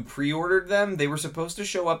when you pre-ordered them, they were supposed to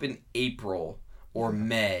show up in April or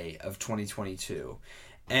May of 2022.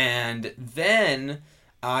 And then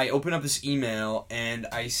I open up this email and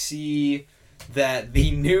I see that the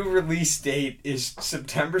new release date is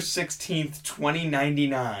September 16th,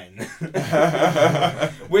 2099.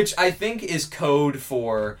 Which I think is code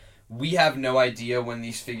for... we have no idea when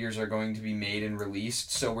these figures are going to be made and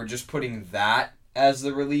released, so we're just putting that as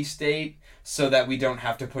the release date so that we don't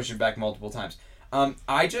have to push it back multiple times.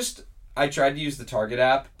 I tried to use the Target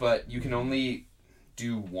app, but you can only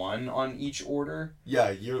do one on each order.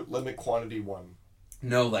 Yeah, your limit quantity 1.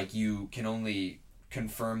 No, like you can only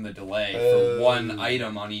confirm the delay for one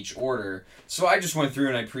item on each order. So I just went through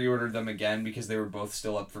and I pre-ordered them again because they were both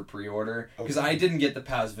still up for pre-order. Because I didn't get the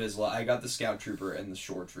Paz Vizsla. I got the Scout Trooper and the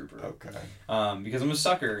Shore Trooper. Okay. Because I'm a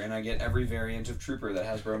sucker and I get every variant of Trooper that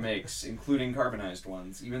Hasbro makes, including carbonized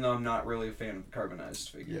ones, even though I'm not really a fan of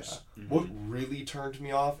carbonized figures. Yeah. What really turned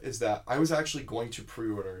me off is that I was actually going to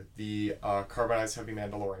pre-order the carbonized Heavy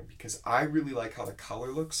Mandalorian because I really like how the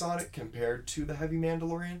color looks on it compared to the Heavy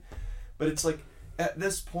Mandalorian. But it's like, at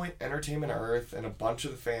this point, Entertainment Earth and a bunch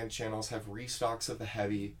of the fan channels have restocks of the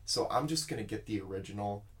Heavy, so I'm just going to get the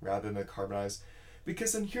original rather than the carbonized.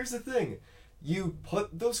 Because then here's the thing. You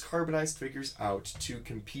put those carbonized figures out to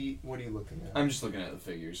compete... What are you looking at? I'm just looking at the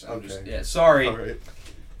figures. Okay. Sorry. All right.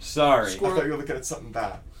 Sorry. I thought you were looking at something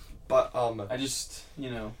bad. But, I just,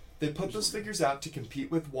 They put those figures out to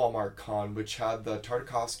compete with Walmart Con, which had the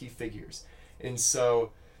Tartakovsky figures. And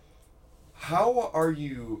so, how are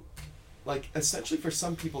you, like, essentially for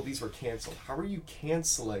some people these were canceled. How are you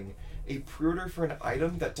canceling a pre-order for an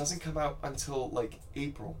item that doesn't come out until, like,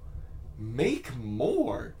 April? Make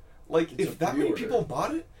more. Like, It's if a that many pre-order. people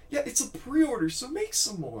bought it, yeah, it's a pre-order, so make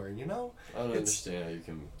some more, you know? I don't It's- understand how you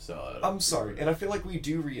can sell it. I'm sorry, and I feel like we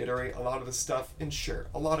do reiterate a lot of the stuff, and sure,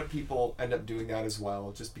 a lot of people end up doing that as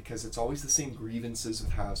well, just because it's always the same grievances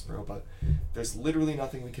with Hasbro, but there's literally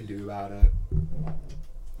nothing we can do about it.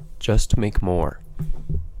 Just make more.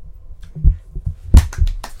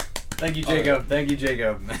 Thank you, Jacob. Thank you,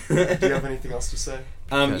 Jacob. Do you have anything else to say?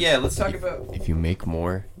 Yeah, let's talk about. If you make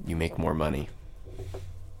more, you make more money.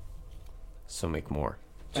 So make more.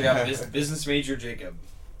 So yeah, business major Jacob.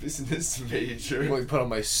 Business major. Let me put on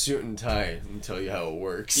my suit and tie and tell you how it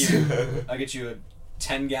works. Here, I'll get you a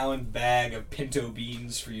 10-gallon bag of pinto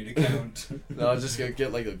beans for you to count. No, I'll just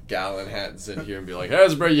get like a gallon hat and sit here and be like,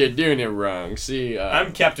 Hasbro, you're doing it wrong. See,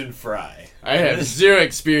 I'm Captain Fry. I have zero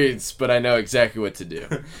experience, but I know exactly what to do.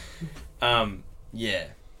 Yeah.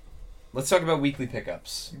 Let's talk about weekly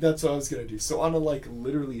pickups. That's what I was gonna do. So on a, like,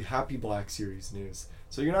 literally Happy Black Series news.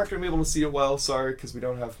 So you're not gonna be able to see it well, sorry, because we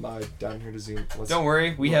don't have my down here to zoom. Don't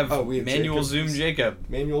worry, we have we have manual Jacob. zoom Jacob.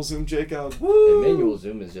 Manual zoom Jacob. And Woo! manual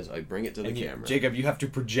zoom is just, I bring it to the And camera. Jacob, you have to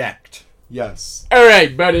project. Yes.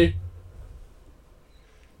 Alright, buddy.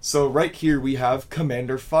 So right here we have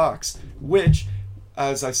Commander Fox, which,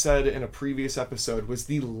 as I said in a previous episode, was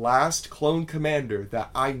the last clone commander that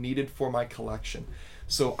I needed for my collection.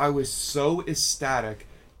 So I was so ecstatic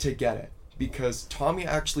to get it, because Tommy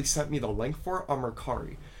actually sent me the link for it on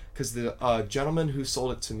Mercari, because the gentleman who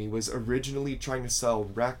sold it to me was originally trying to sell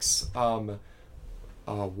Rex,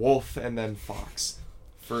 Wolf, and then Fox.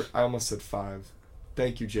 I almost said 5.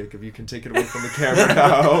 Thank you, Jacob. You can take it away from the camera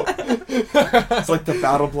now. It's like the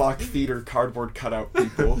Battle Block Theater cardboard cutout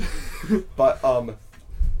people. But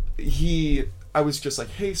I was just like,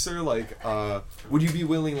 hey sir, like, would you be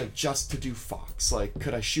willing, like, just to do Fox? Like,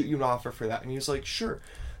 could I shoot you an offer for that? And he was like, sure.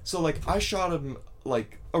 So, like, I shot him,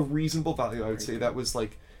 like, a reasonable value, I would say, that was,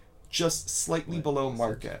 like, just slightly below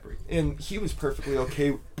market. And he was perfectly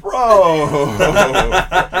okay. Bro!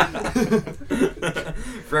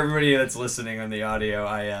 For everybody that's listening on the audio,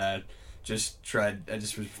 I just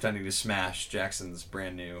was pretending to smash Jackson's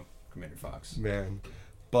brand new Commander Fox. Man.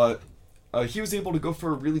 But he was able to go for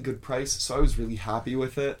a really good price, so I was really happy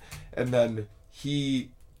with it. And then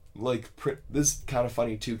he, like, this is kind of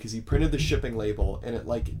funny too, because he printed the shipping label and it,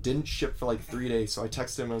 like, didn't ship for like 3 days. So I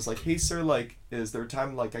texted him and I was like, hey sir, like, is there a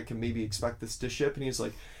time, like, I can maybe expect this to ship? And he was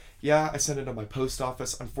like, yeah, I sent it to my post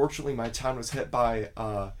office. Unfortunately, my town was hit by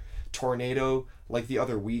tornado like the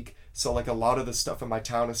other week, so, like, a lot of the stuff in my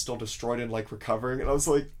town is still destroyed and, like, recovering. And I was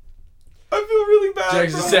like, I feel really bad.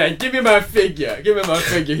 Jackson bro. said, give me my figure. Give me my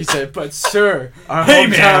figure. He said, but sir, our Hey,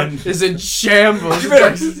 hometown man. is in shambles. You better-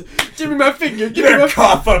 Jackson said, give me my figure. You Give me better my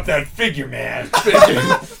cough up that figure, man.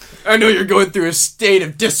 figure. I know you're going through a state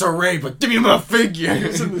of disarray, but give me my figure. He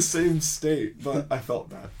was in the same state, but I felt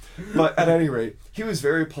bad. But at any rate, he was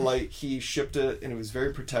very polite. He shipped it, and it was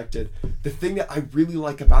very protected. The thing that I really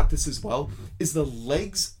like about this as well is the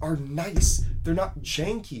legs are nice. They're not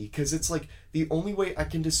janky, because it's like the only way I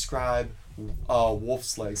can describe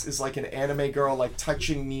Wolf's legs is like an anime girl, like,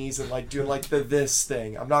 touching knees and, like, doing, like, this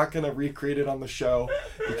thing. I'm not gonna recreate it on the show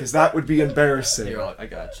because that would be embarrassing. You're like, I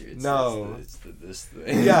got you. No. It's this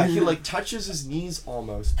thing. Yeah, he, like, touches his knees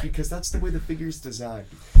almost, because that's the way the figure's designed.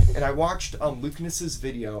 And I watched Lucanus's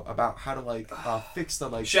video about how to, like, fix the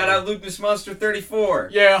legs. Shout out Lucas Monster 34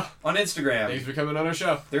 Yeah. on Instagram. Thanks for coming on our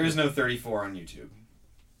show. There is no 34 on YouTube.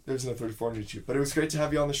 There's no 34 on YouTube, but it was great to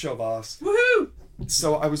have you on the show, boss. Woohoo!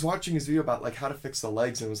 So I was watching his video about, like, how to fix the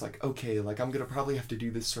legs, and was like, okay, like, I'm gonna probably have to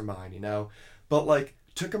do this for mine, you know? But, like,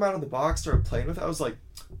 took him out of the box, started playing with it, I was like,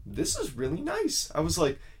 this is really nice. I was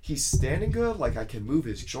like, he's standing good, like, I can move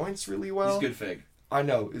his joints really well. He's a good fig. I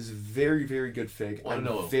know, it's a very, very good fig. Wanna I'm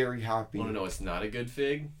know- very happy. Want to know what's not a good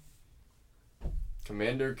fig?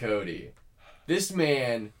 Commander Cody. This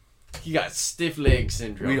man, he got stiff leg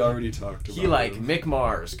syndrome. We already talked about He like him. Mick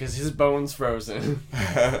Mars because his bone's frozen.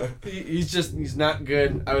 He's not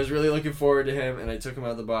good. I was really looking forward to him, and I took him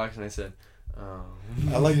out of the box and I said, "Oh."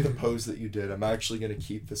 I like the pose that you did. I'm actually gonna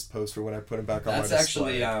keep this pose for when I put him back on That's my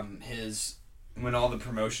display. actually his when all the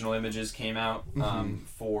promotional images came out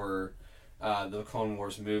for the Clone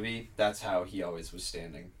Wars movie. That's how he always was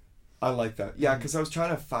standing. I like that. Yeah, because I was trying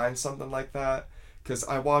to find something like that. because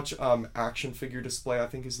I watch Action Figure Display, I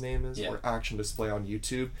think his name is, or Action Display on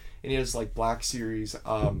YouTube, and he has like Black Series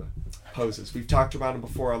poses. We've talked about him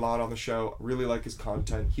before a lot on the show. Really like his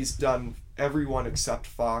content. He's done everyone except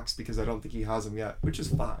Fox because I don't think he has them yet, which is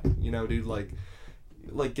fine. You know, dude, like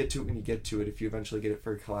get to it when you get to it if you eventually get it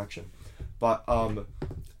for a collection. But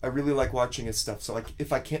I really like watching his stuff. So like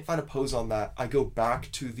if I can't find a pose on that, I go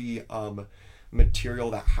back to the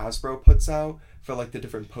material that Hasbro puts out for like the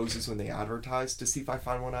different poses when they advertise to see if I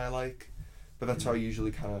find one I like. But that's how I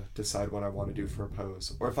usually kind of decide what I want to do for a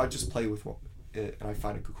pose. Or if I just play with it and I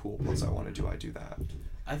find a cool pose I want to do, I do that.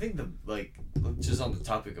 I think just on the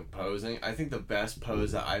topic of posing, I think the best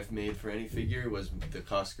pose that I've made for any figure was the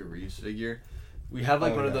Costco Reeves figure. We have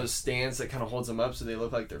one of those stands that kind of holds them up so they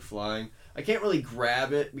look like they're flying. I can't really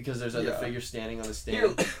grab it because there's other figures standing on the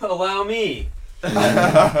stand. Here, allow me.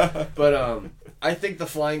 But I think the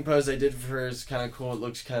flying pose I did for her is kind of cool. It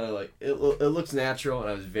looks kind of like it looks natural, and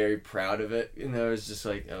I was very proud of it. You know, I was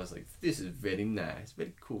like, this is very nice,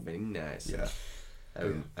 very cool, very nice. Yeah.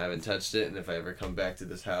 I haven't touched it, and if I ever come back to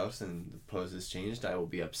this house and the pose has changed, I will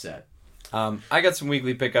be upset. I got some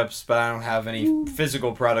weekly pickups, but I don't have any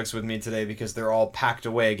physical products with me today because they're all packed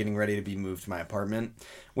away getting ready to be moved to my apartment,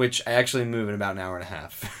 which I actually move in about an hour and a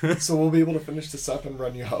half. So we'll be able to finish this up and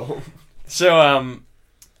run you home. So,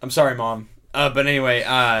 I'm sorry, Mom. But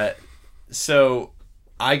anyway, so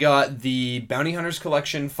I got the Bounty Hunters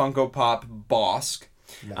Collection Funko Pop Bosk.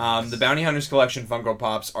 Nice. The Bounty Hunters Collection Funko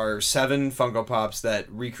Pops are 7 Funko Pops that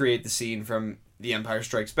recreate the scene from The Empire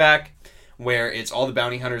Strikes Back, where it's all the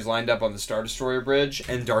bounty hunters lined up on the Star Destroyer bridge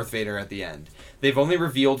and Darth Vader at the end. They've only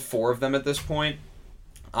revealed 4 of them at this point,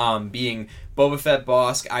 being Boba Fett,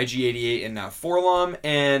 Bosk, IG-88, and now 4-LOM.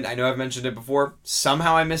 And I know I've mentioned it before,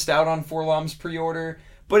 somehow I missed out on 4-LOM's pre-order,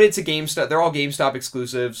 but it's a GameStop. They're all GameStop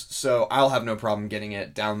exclusives, so I'll have no problem getting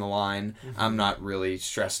it down the line. Mm-hmm. I'm not really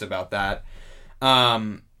stressed about that.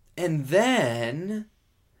 And then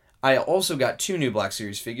I also got 2 new Black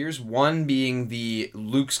Series figures, one being the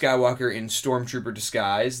Luke Skywalker in Stormtrooper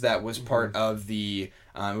disguise that was part of the,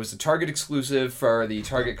 it was a Target exclusive for the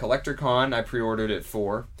Target Collector Con. I pre-ordered it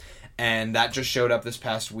for, and that just showed up this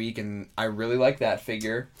past week, and I really like that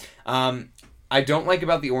figure. I don't like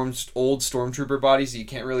about the old Stormtrooper bodies that you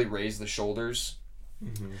can't really raise the shoulders,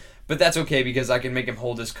 but that's okay because I can make him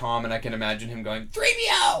hold his comm, and I can imagine him going,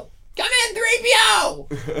 3PO! Come in, 3PO!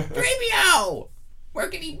 3PO! Where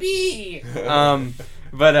can he be?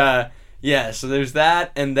 Yeah, so there's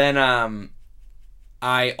that. And then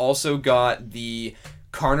I also got the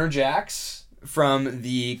Carner Jacks from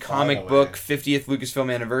the comic book 50th Lucasfilm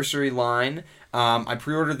Anniversary line. I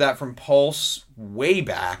pre-ordered that from Pulse way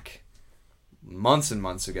back, months and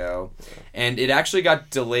months ago. And it actually got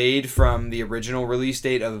delayed from the original release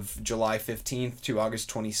date of July 15th to August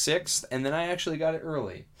 26th. And then I actually got it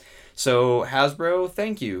early. So, Hasbro,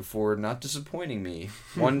 thank you for not disappointing me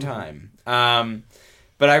one time.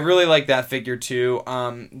 But I really like that figure, too.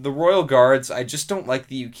 The Royal Guards, I just don't like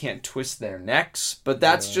that you can't twist their necks, but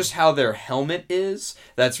that's just how their helmet is.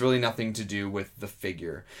 That's really nothing to do with the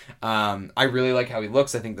figure. I really like how he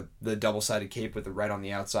looks. I think the double-sided cape with the red on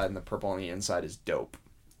the outside and the purple on the inside is dope.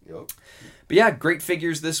 Yep. But yeah, great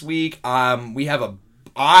figures this week.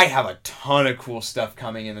 I have a ton of cool stuff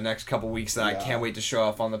coming in the next couple weeks that I can't wait to show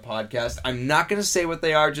off on the podcast. I'm not going to say what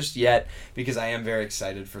they are just yet because I am very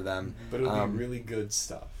excited for them. But it'll be really good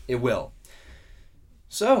stuff. It will.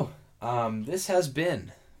 So, this has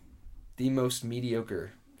been the most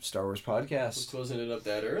mediocre Star Wars podcast. We're closing it up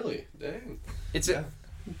that early. Dang. What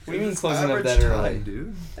do you mean closing up that early?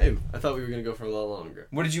 Dude. Hey, I thought we were going to go for a lot longer.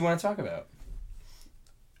 What did you want to talk about?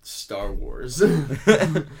 Star Wars.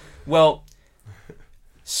 Well,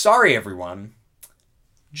 sorry, everyone.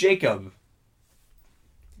 Jacob,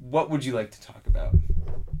 what would you like to talk about?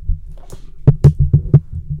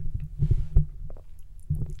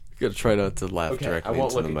 You gotta try not to laugh directly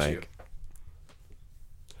into the mic. You.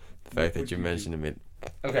 The fact that you mentioned it.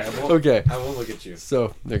 Okay, I won't look at you.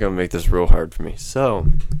 So, they're gonna make this real hard for me. So,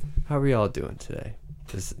 how are we all doing today?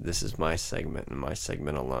 This is my segment and my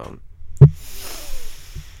segment alone.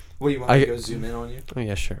 Well, you want me to go zoom in on you? Oh,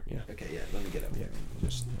 yeah, sure, yeah. Okay, yeah, let me get up here.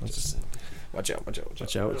 Just Watch out. Watch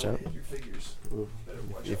out. Hit your figures.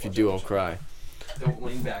 If you do, I'll cry. Don't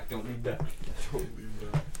lean back.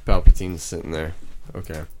 Palpatine's sitting there.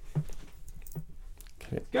 Okay.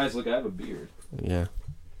 Guys, look, I have a beard. Yeah.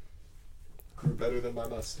 Grew better than my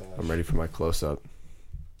mustache. I'm ready for my close-up.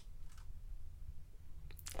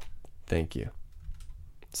 Thank you.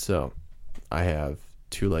 So, I have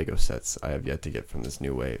 2 Lego sets I have yet to get from this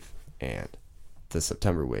new wave, and the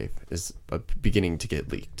September wave is beginning to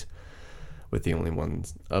get leaked. with the only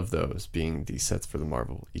ones of those being the sets for the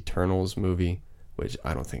Marvel Eternals movie, which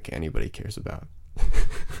I don't think anybody cares about.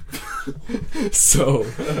 So,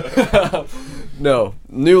 no.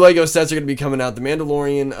 New Lego sets are going to be coming out. The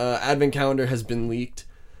Mandalorian advent calendar has been leaked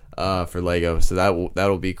for Lego, so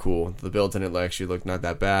that'll be cool. The build in it actually looked not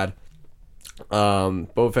that bad.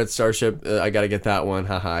 Boba Fett Starship, I got to get that one.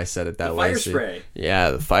 Haha, I said it that way. Fire spray.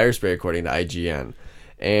 Yeah, the fire spray according to IGN.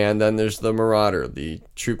 And then there's the Marauder, the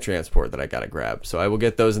troop transport that I got to grab. So I will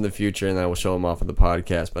get those in the future, and I will show them off on the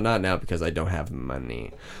podcast, but not now because I don't have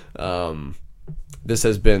money. This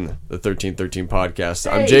has been the 1313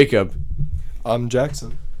 podcast. I'm Jacob. I'm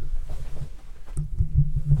Jackson.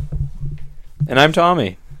 And I'm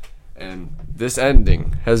Tommy. And this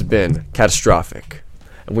ending has been catastrophic.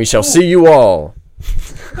 And we shall see you all.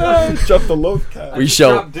 Jump the loaf cat. We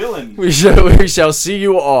shall see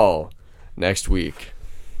you all next week.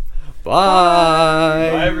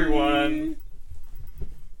 Bye. Bye, everyone.